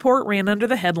Sun's report ran under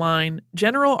the headline,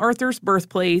 "General Arthur's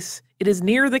Birthplace. It is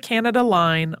near the Canada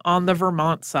line on the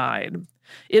Vermont side."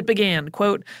 It began,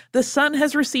 quote, "The Sun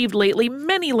has received lately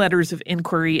many letters of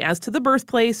inquiry as to the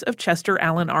birthplace of Chester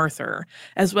Alan Arthur,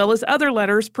 as well as other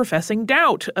letters professing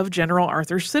doubt of General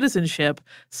Arthur's citizenship,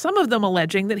 some of them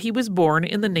alleging that he was born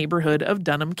in the neighborhood of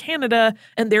Dunham, Canada,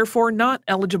 and therefore not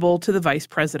eligible to the vice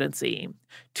presidency.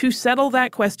 To settle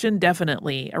that question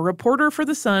definitely, a reporter for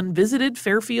The Sun visited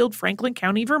Fairfield, Franklin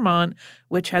County, Vermont,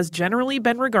 which has generally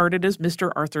been regarded as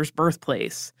Mr. Arthur's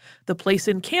birthplace. The place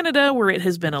in Canada where it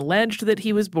has been alleged that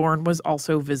he was born was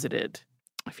also visited."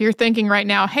 If you're thinking right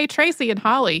now, hey, Tracy and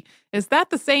Holly, is that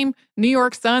the same New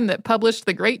York Sun that published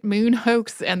the Great Moon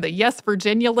Hoax and the Yes,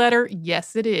 Virginia letter?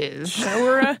 Yes, it is.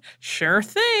 Sure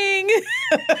thing.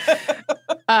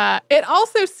 It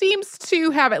also seems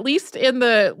to have, at least in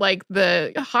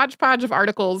the hodgepodge of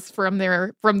articles from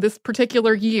this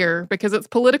particular year, because its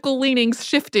political leanings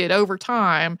shifted over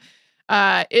time,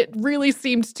 it really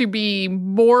seems to be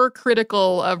more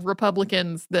critical of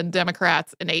Republicans than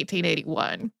Democrats in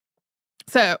 1881.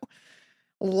 So,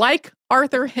 like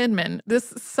Arthur Hinman,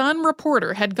 this Sun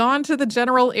reporter had gone to the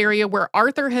general area where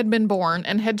Arthur had been born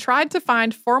and had tried to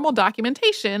find formal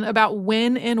documentation about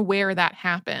when and where that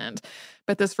happened.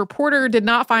 But this reporter did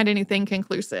not find anything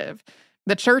conclusive.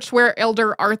 The church where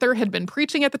Elder Arthur had been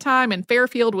preaching at the time in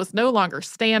Fairfield was no longer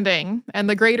standing, and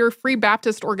the greater Free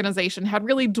Baptist organization had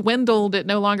really dwindled. It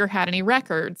no longer had any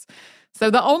records. So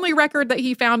the only record that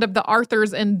he found of the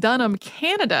Arthurs in Dunham,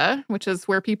 Canada, which is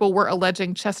where people were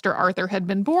alleging Chester Arthur had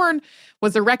been born,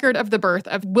 was a record of the birth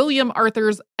of William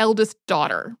Arthur's eldest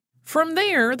daughter. From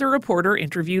there, the reporter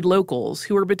interviewed locals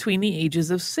who were between the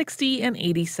ages of 60 and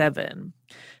 87.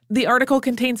 The article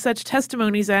contains such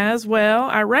testimonies as, well,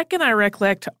 I reckon I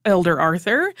recollect Elder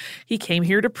Arthur. He came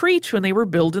here to preach when they were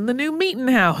building the new meeting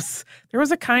house. There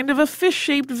was a kind of a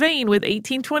fish-shaped vane with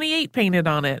 1828 painted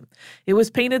on it. It was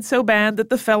painted so bad that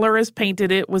the feller as painted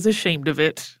it was ashamed of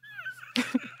it.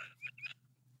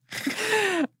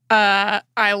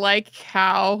 I like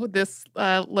how this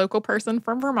local person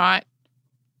from Vermont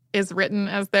is written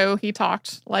as though he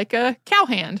talked like a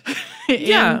cowhand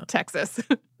in Texas.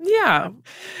 Yeah.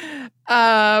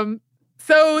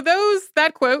 So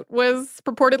that quote was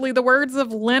purportedly the words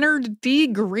of Leonard D.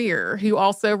 Greer, who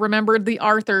also remembered the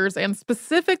Arthurs and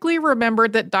specifically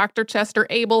remembered that Dr. Chester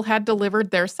Abel had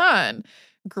delivered their son.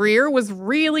 Greer was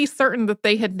really certain that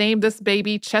they had named this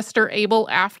baby Chester Abel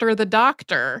after the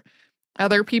doctor.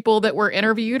 Other people that were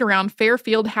interviewed around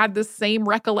Fairfield had the same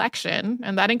recollection,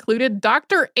 and that included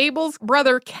Dr. Abel's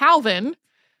brother, Calvin.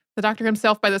 The doctor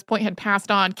himself by this point had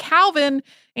passed on. Calvin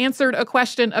answered a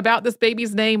question about this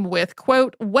baby's name with,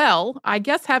 quote, "Well, I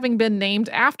guess having been named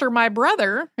after my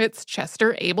brother, it's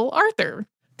Chester Abel Arthur."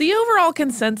 The overall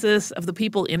consensus of the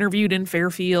people interviewed in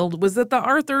Fairfield was that the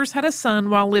Arthurs had a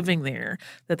son while living there,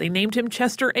 that they named him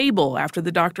Chester Abel after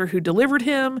the doctor who delivered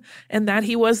him, and that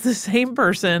he was the same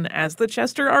person as the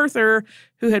Chester Arthur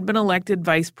who had been elected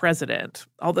vice president.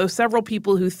 Although several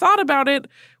people who thought about it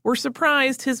were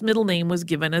surprised his middle name was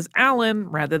given as Allen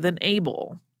rather than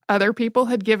Abel. Other people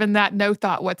had given that no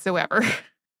thought whatsoever.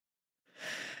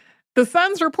 The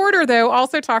Sun's reporter, though,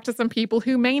 also talked to some people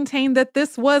who maintained that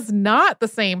this was not the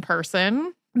same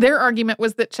person. Their argument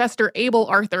was that Chester Abel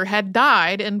Arthur had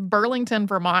died in Burlington,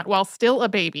 Vermont, while still a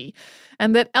baby,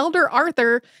 and that Elder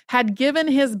Arthur had given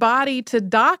his body to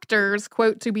doctors,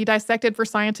 quote, to be dissected for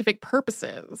scientific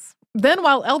purposes. Then,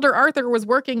 while Elder Arthur was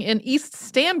working in East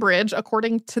Stanbridge,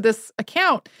 according to this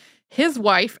account, his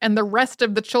wife and the rest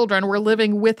of the children were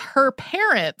living with her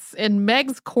parents in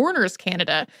Meg's Corners,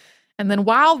 Canada. And then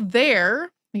while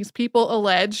there, these people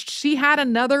alleged she had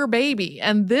another baby,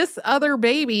 and this other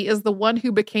baby is the one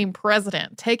who became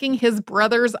president, taking his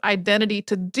brother's identity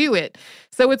to do it.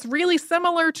 So it's really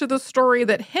similar to the story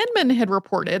that Hinman had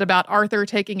reported about Arthur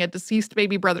taking a deceased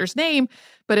baby brother's name,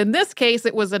 but in this case,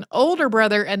 it was an older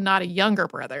brother and not a younger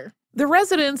brother. The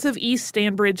residents of East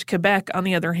Stanbridge, Quebec, on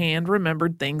the other hand,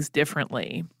 remembered things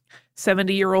differently.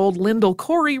 70-year-old Lyndall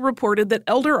Corey reported that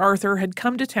Elder Arthur had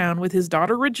come to town with his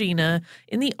daughter Regina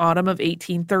in the autumn of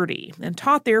 1830 and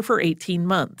taught there for 18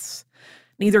 months.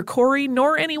 Neither Corey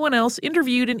nor anyone else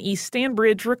interviewed in East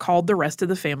Stanbridge recalled the rest of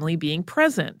the family being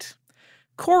present.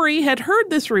 Corey had heard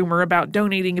this rumor about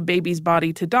donating a baby's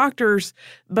body to doctors,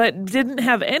 but didn't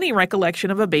have any recollection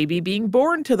of a baby being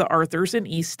born to the Arthurs in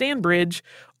East Stanbridge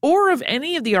or of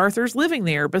any of the Arthurs living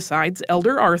there besides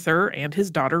Elder Arthur and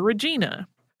his daughter Regina.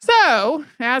 So,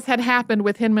 as had happened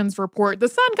with Hinman's report, the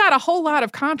Sun got a whole lot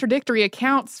of contradictory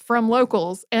accounts from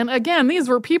locals. And again, these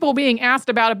were people being asked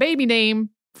about a baby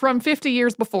name from 50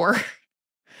 years before.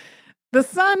 The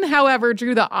Sun, however,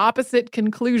 drew the opposite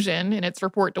conclusion in its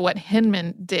report to what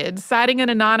Hinman did, citing an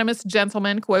anonymous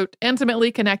gentleman, quote,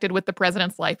 intimately connected with the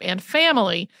president's life and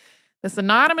family. This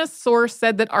anonymous source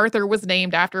said that Arthur was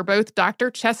named after both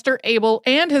Dr. Chester Abel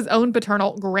and his own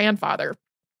paternal grandfather.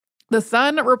 The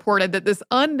Sun reported that this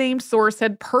unnamed source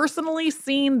had personally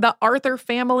seen the Arthur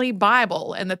family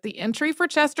Bible and that the entry for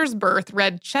Chester's birth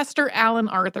read Chester Allen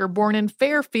Arthur, born in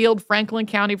Fairfield, Franklin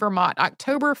County, Vermont,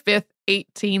 October 5th,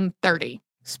 1830.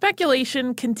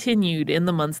 Speculation continued in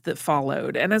the months that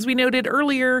followed, and as we noted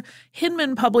earlier,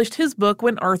 Hinman published his book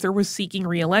when Arthur was seeking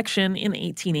re-election in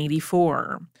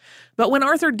 1884. But when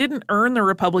Arthur didn't earn the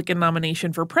Republican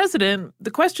nomination for president, the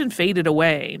question faded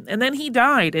away, and then he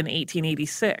died in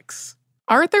 1886.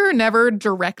 Arthur never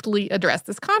directly addressed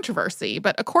this controversy,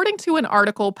 but according to an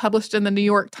article published in the New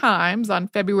York Times on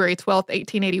February 12,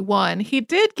 1881, he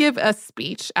did give a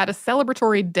speech at a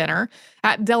celebratory dinner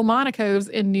at Delmonico's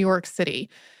in New York City.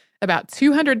 About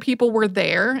 200 people were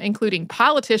there, including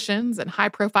politicians and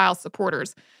high-profile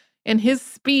supporters. In his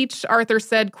speech, Arthur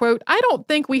said, quote, "I don't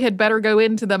think we had better go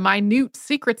into the minute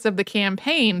secrets of the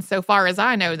campaign so far as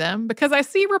I know them, because I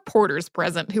see reporters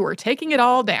present who are taking it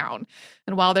all down.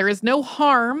 And while there is no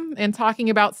harm in talking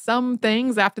about some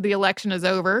things after the election is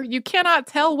over, you cannot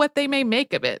tell what they may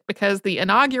make of it because the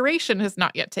inauguration has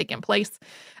not yet taken place.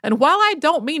 And while I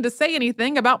don't mean to say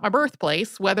anything about my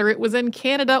birthplace, whether it was in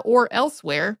Canada or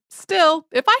elsewhere, still,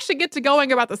 if I should get to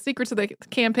going about the secrets of the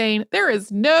campaign, there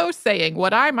is no saying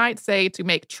what I might say to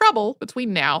make trouble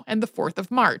between now and the 4th of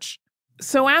March."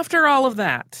 So after all of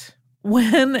that,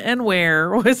 when and where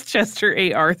was Chester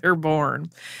A. Arthur born?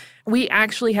 We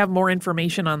actually have more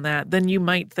information on that than you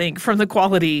might think from the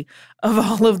quality of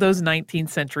all of those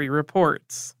 19th century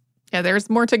reports. Yeah,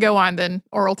 there's more to go on than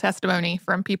oral testimony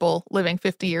from people living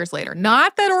 50 years later.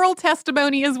 Not that oral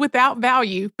testimony is without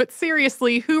value, but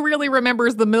seriously, who really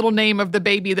remembers the middle name of the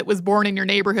baby that was born in your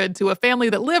neighborhood to a family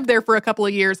that lived there for a couple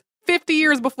of years, 50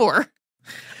 years before?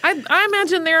 I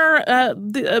imagine there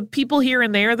are people here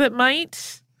and there that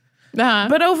might.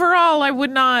 But overall, I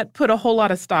would not put a whole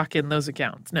lot of stock in those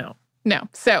accounts, no. No.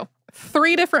 So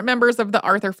 3 different members of the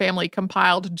Arthur family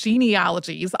compiled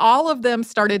genealogies. All of them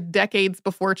started decades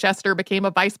before Chester became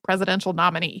a vice presidential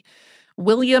nominee.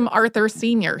 William Arthur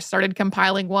Sr. started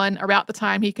compiling one about the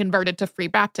time he converted to Free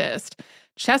Baptist.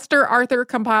 Chester Arthur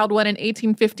compiled one in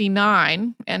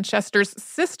 1859, and Chester's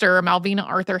sister, Malvina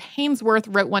Arthur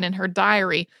Hainsworth, wrote one in her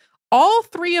diary. All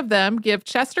 3 of them give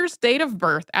Chester's date of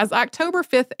birth as October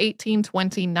 5th,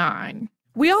 1829.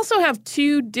 We also have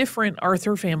 2 different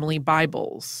Arthur family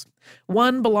Bibles.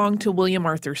 One belonged to William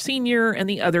Arthur Sr. and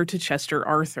the other to Chester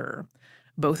Arthur.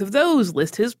 Both of those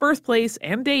list his birthplace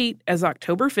and date as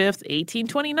October 5th,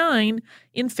 1829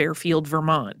 in Fairfield,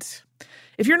 Vermont.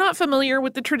 If you're not familiar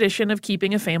with the tradition of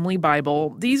keeping a family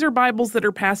Bible, these are Bibles that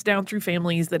are passed down through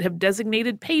families that have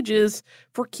designated pages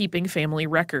for keeping family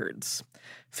records.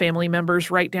 Family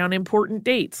members write down important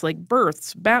dates like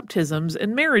births, baptisms,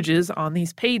 and marriages on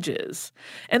these pages.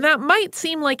 And that might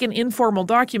seem like an informal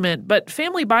document, but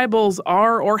family Bibles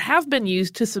are or have been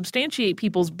used to substantiate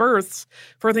people's births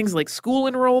for things like school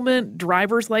enrollment,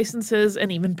 driver's licenses,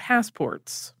 and even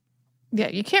passports. Yeah,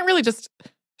 you can't really just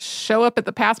show up at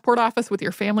the passport office with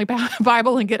your family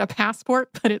Bible and get a passport,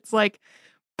 but it's like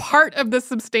part of the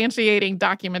substantiating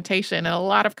documentation in a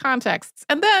lot of contexts.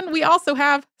 And then we also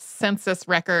have census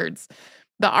records.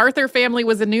 The Arthur family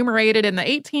was enumerated in the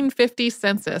 1850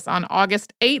 census on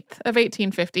August 8th of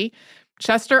 1850.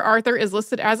 Chester Arthur is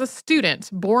listed as a student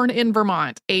born in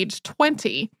Vermont, age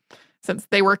 20. Since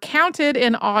they were counted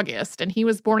in August and he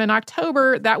was born in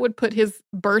October, that would put his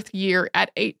birth year at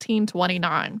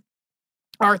 1829.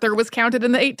 Arthur was counted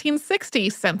in the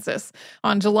 1860 census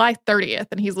on July 30th,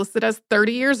 and he's listed as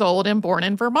 30 years old and born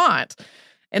in Vermont.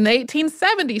 In the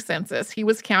 1870 census, he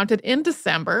was counted in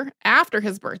December after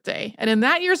his birthday, and in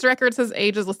that year's records, his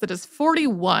age is listed as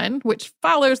 41, which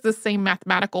follows the same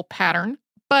mathematical pattern,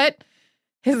 but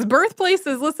his birthplace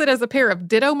is listed as a pair of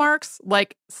ditto marks,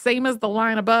 like same as the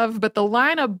line above, but the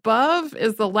line above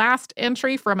is the last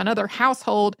entry from another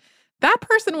household. That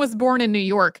person was born in New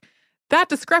York. That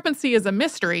discrepancy is a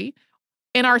mystery.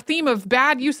 In our theme of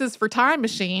bad uses for time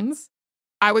machines,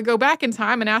 I would go back in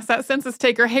time and ask that census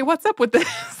taker, hey, what's up with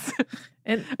this?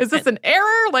 And is this an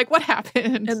error? Like, what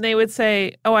happened? And they would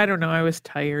say, oh, I don't know, I was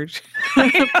tired.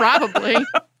 Probably.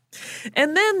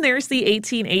 And then there's the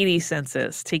 1880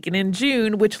 census, taken in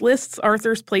June, which lists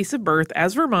Arthur's place of birth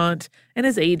as Vermont and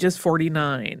his age as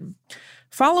 49.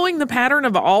 Following the pattern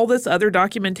of all this other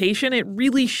documentation, it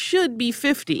really should be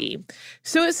 50.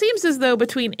 So it seems as though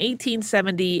between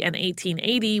 1870 and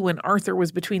 1880, when Arthur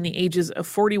was between the ages of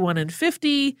 41 and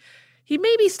 50, he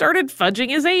maybe started fudging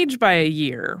his age by a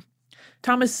year.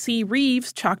 Thomas C.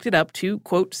 Reeves chalked it up to,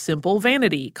 quote, simple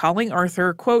vanity, calling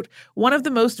Arthur, quote, one of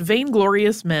the most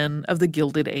vainglorious men of the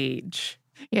Gilded Age.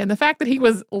 Yeah, and the fact that he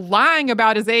was lying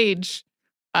about his age,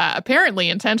 apparently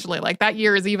intentionally, like that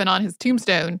year is even on his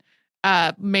tombstone,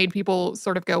 made people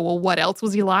sort of go, well, what else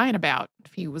was he lying about?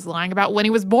 If he was lying about when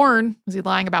he was born, was he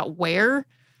lying about where?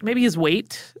 Maybe his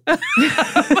weight.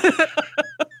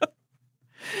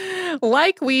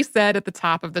 Like we said at the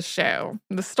top of the show,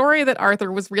 the story that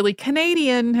Arthur was really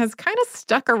Canadian has kind of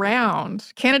stuck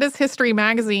around. Canada's History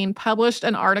magazine published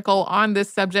an article on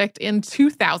this subject in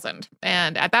 2000,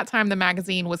 and at that time the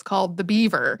magazine was called The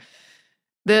Beaver.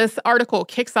 This article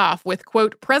kicks off with,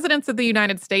 quote, presidents of the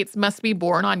United States must be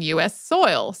born on U.S.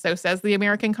 soil, so says the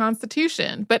American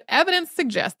Constitution. But evidence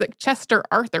suggests that Chester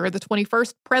Arthur, the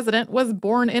 21st president, was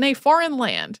born in a foreign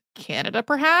land. Canada,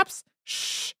 perhaps?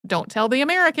 Shh, don't tell the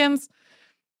Americans.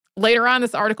 Later on,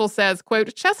 this article says,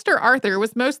 quote, Chester Arthur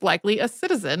was most likely a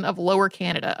citizen of Lower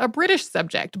Canada, a British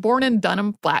subject born in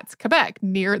Dunham Flats, Quebec,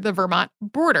 near the Vermont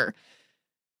border.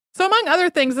 So among other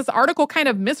things, this article kind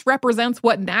of misrepresents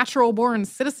what natural-born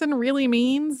citizen really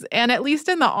means, and at least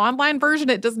in the online version,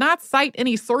 it does not cite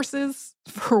any sources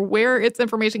for where its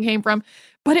information came from,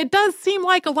 but it does seem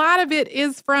like a lot of it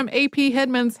is from A.P.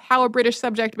 Hidman's How a British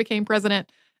Subject Became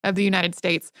President of the United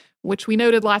States, which we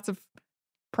noted lots of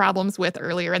problems with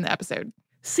earlier in the episode.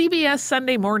 CBS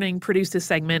Sunday Morning produced a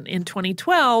segment in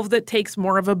 2012 that takes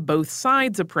more of a both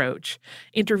sides approach,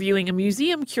 interviewing a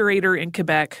museum curator in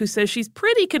Quebec who says she's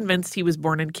pretty convinced he was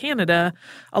born in Canada,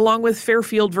 along with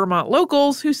Fairfield, Vermont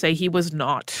locals who say he was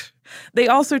not. They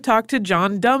also talked to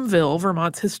John Dumville,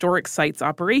 Vermont's Historic Sites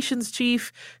Operations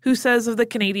Chief, who says of the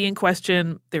Canadian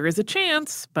question, there is a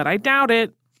chance, but I doubt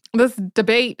it. This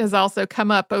debate has also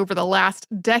come up over the last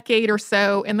decade or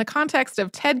so in the context of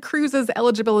Ted Cruz's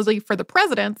eligibility for the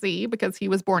presidency because he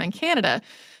was born in Canada,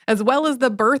 as well as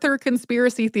the birther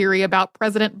conspiracy theory about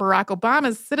President Barack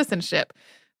Obama's citizenship.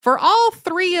 For all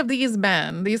three of these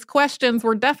men, these questions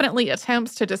were definitely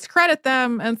attempts to discredit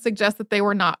them and suggest that they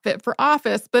were not fit for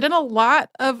office. But in a lot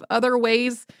of other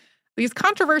ways, these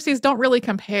controversies don't really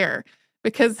compare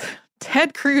because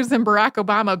Ted Cruz and Barack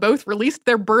Obama both released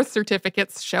their birth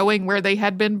certificates showing where they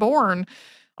had been born.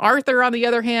 Arthur, on the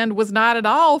other hand, was not at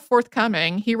all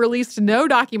forthcoming. He released no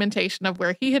documentation of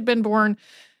where he had been born.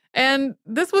 And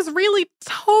this was really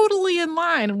totally in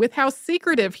line with how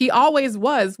secretive he always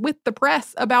was with the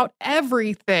press about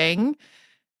everything.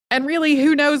 And really,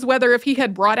 who knows whether if he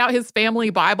had brought out his family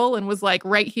Bible and was like,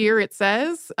 right here it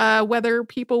says, whether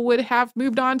people would have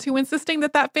moved on to insisting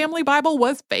that that family Bible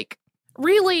was fake.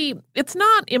 Really, it's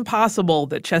not impossible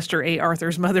that Chester A.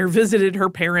 Arthur's mother visited her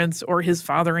parents or his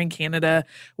father in Canada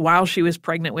while she was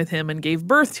pregnant with him and gave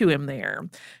birth to him there.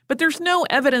 But there's no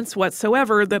evidence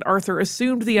whatsoever that Arthur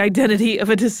assumed the identity of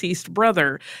a deceased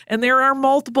brother, and there are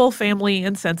multiple family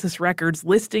and census records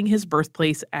listing his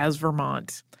birthplace as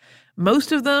Vermont.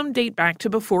 Most of them date back to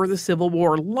before the Civil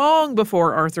War, long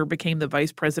before Arthur became the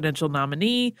vice presidential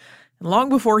nominee, and long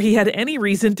before he had any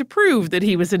reason to prove that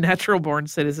he was a natural-born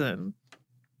citizen.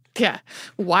 Yeah.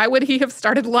 Why would he have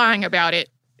started lying about it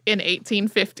in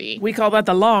 1850? We call that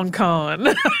the long con.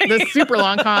 The super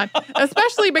long con.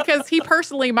 Especially because he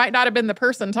personally might not have been the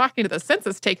person talking to the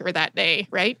census taker that day,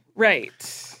 right? Right.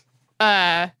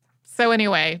 So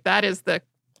anyway, that is the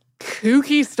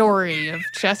kooky story of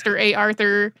Chester A.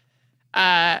 Arthur.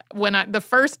 The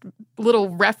first little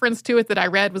reference to it that I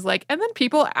read was like, and then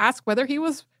people ask whether he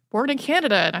was born in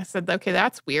Canada. And I said, okay,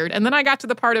 that's weird. And then I got to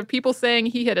the part of people saying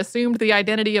he had assumed the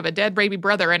identity of a dead baby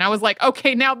brother. And I was like,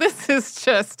 okay, now this is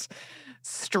just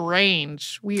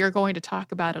strange. We are going to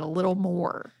talk about it a little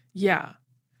more. Yeah.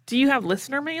 Do you have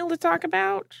listener mail to talk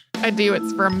about? I do.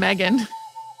 It's from Megan.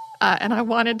 And I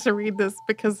wanted to read this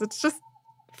because it's just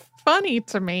funny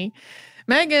to me.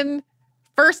 Megan,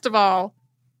 first of all,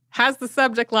 has the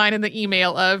subject line in the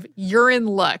email of "You're in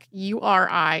luck,"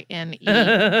 URINE.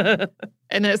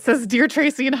 And it says, "Dear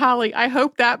Tracy and Holly, I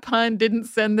hope that pun didn't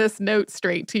send this note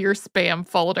straight to your spam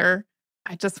folder.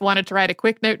 I just wanted to write a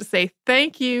quick note to say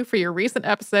thank you for your recent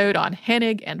episode on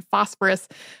Hennig and phosphorus.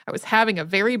 I was having a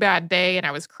very bad day and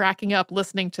I was cracking up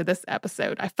listening to this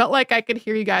episode. I felt like I could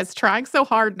hear you guys trying so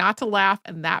hard not to laugh,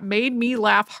 and that made me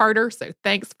laugh harder, so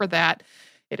thanks for that.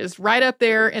 It is right up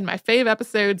there in my fave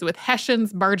episodes with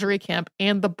Hessian's Marjorie Kemp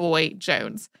and the boy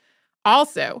Jones.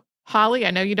 Also, Holly,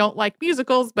 I know you don't like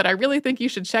musicals, but I really think you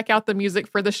should check out the music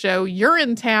for the show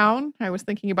Urinetown. I was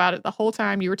thinking about it the whole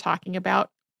time you were talking about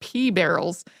pea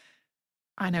barrels.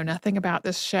 I know nothing about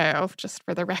this show, just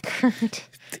for the record.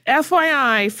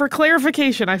 FYI, for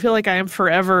clarification, I feel like I am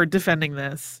forever defending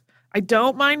this. I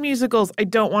don't mind musicals. I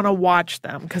don't want to watch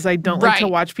them because I don't like to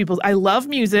watch people. I love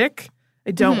music. I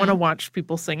don't want to watch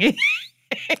people singing.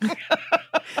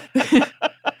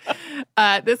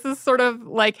 This is sort of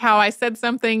like how I said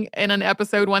something in an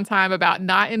episode one time about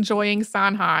not enjoying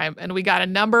Sondheim, and we got a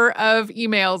number of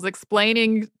emails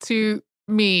explaining to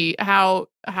me how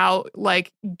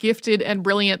like gifted and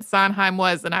brilliant Sondheim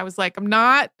was, and I was like, I'm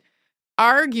not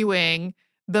arguing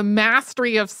the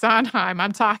mastery of Sondheim.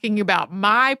 I'm talking about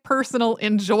my personal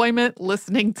enjoyment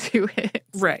listening to it.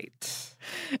 Right.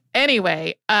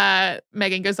 Anyway,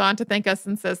 Megan goes on to thank us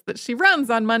and says that she runs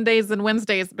on Mondays and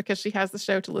Wednesdays because she has the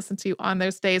show to listen to on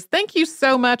those days. Thank you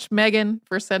so much, Megan,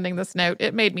 for sending this note.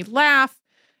 It made me laugh.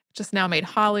 Just now made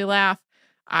Holly laugh.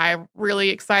 I'm really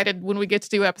excited when we get to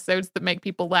do episodes that make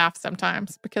people laugh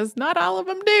sometimes because not all of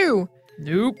them do.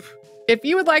 Nope. If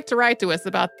you would like to write to us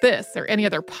about this or any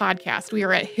other podcast, we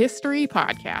are at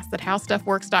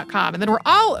historypodcast@howstuffworks.com. And then we're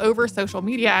all over social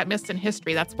media at Missed in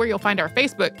History. That's where you'll find our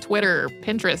Facebook, Twitter,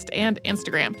 Pinterest, and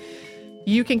Instagram.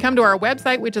 You can come to our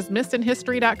website, which is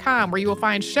missedinhistory.com, where you will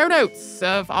find show notes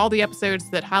of all the episodes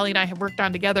that Holly and I have worked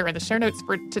on together. And the show notes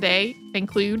for today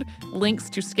include links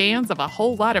to scans of a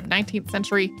whole lot of 19th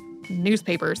century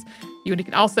newspapers. You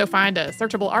can also find a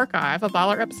searchable archive of all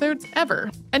our episodes ever.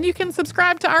 And you can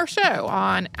subscribe to our show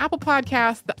on Apple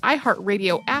Podcasts, the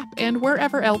iHeartRadio app, and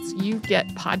wherever else you get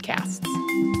podcasts.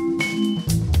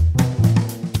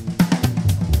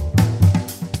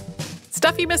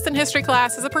 Stuff You Missed in History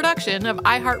Class is a production of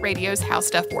iHeartRadio's How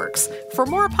Stuff Works. For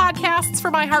more podcasts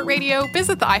from iHeartRadio,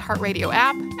 visit the iHeartRadio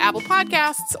app, Apple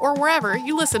Podcasts, or wherever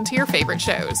you listen to your favorite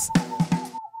shows.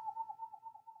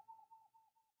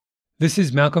 This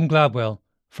is Malcolm Gladwell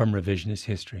from Revisionist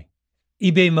History.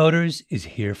 eBay Motors is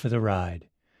here for the ride.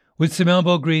 With some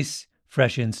elbow grease,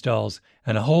 fresh installs,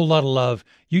 and a whole lot of love,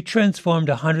 you transformed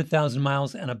 100,000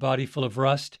 miles and a body full of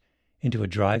rust into a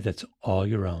drive that's all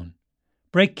your own.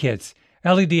 Brake kits,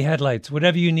 LED headlights,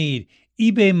 whatever you need,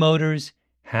 eBay Motors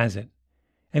has it.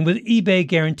 And with eBay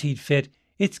Guaranteed Fit,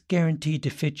 it's guaranteed to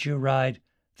fit your ride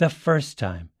the first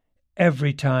time,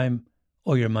 every time,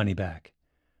 or your money back.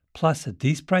 Plus, at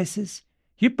these prices,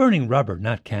 you're burning rubber,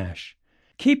 not cash.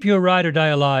 Keep your ride or die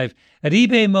alive at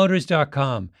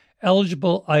ebaymotors.com.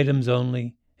 Eligible items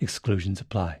only. Exclusions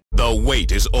apply. The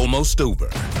wait is almost over.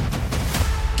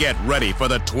 Get ready for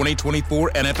the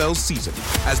 2024 NFL season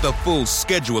as the full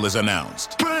schedule is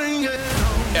announced.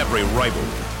 Every rivalry,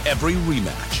 every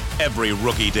rematch, every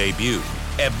rookie debut,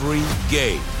 every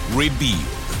game revealed.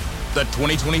 The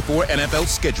 2024 NFL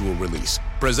schedule release,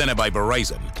 presented by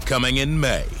Verizon, coming in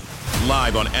May.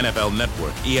 Live on NFL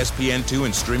Network, ESPN2,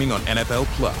 and streaming on NFL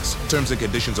Plus. Terms and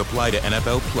conditions apply to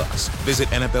NFL Plus. Visit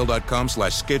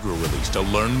NFL.com/schedule release to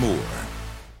learn more.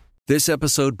 This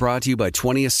episode brought to you by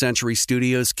 20th Century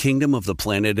Studios' Kingdom of the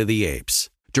Planet of the Apes.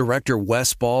 Director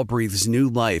Wes Ball breathes new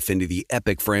life into the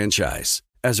epic franchise.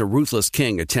 As a ruthless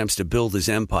king attempts to build his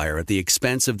empire at the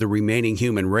expense of the remaining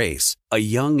human race, a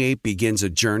young ape begins a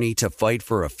journey to fight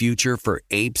for a future for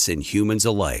apes and humans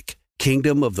alike.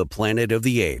 Kingdom of the Planet of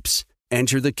the Apes.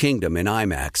 Enter the kingdom in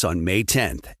IMAX on May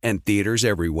 10th and theaters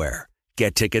everywhere.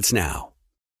 Get tickets now.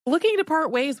 Looking to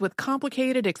part ways with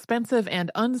complicated, expensive,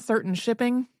 and uncertain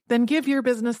shipping? Then give your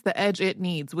business the edge it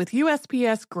needs with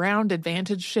USPS Ground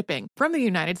Advantage shipping from the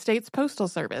United States Postal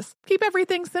Service. Keep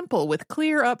everything simple with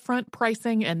clear upfront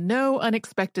pricing and no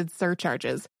unexpected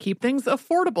surcharges. Keep things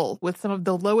affordable with some of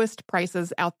the lowest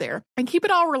prices out there. And keep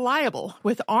it all reliable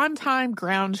with on-time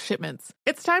ground shipments.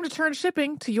 It's time to turn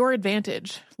shipping to your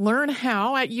advantage. Learn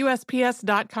how at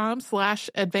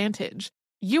USPS.com/advantage.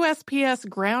 USPS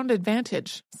Ground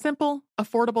Advantage. Simple,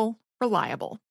 affordable, reliable.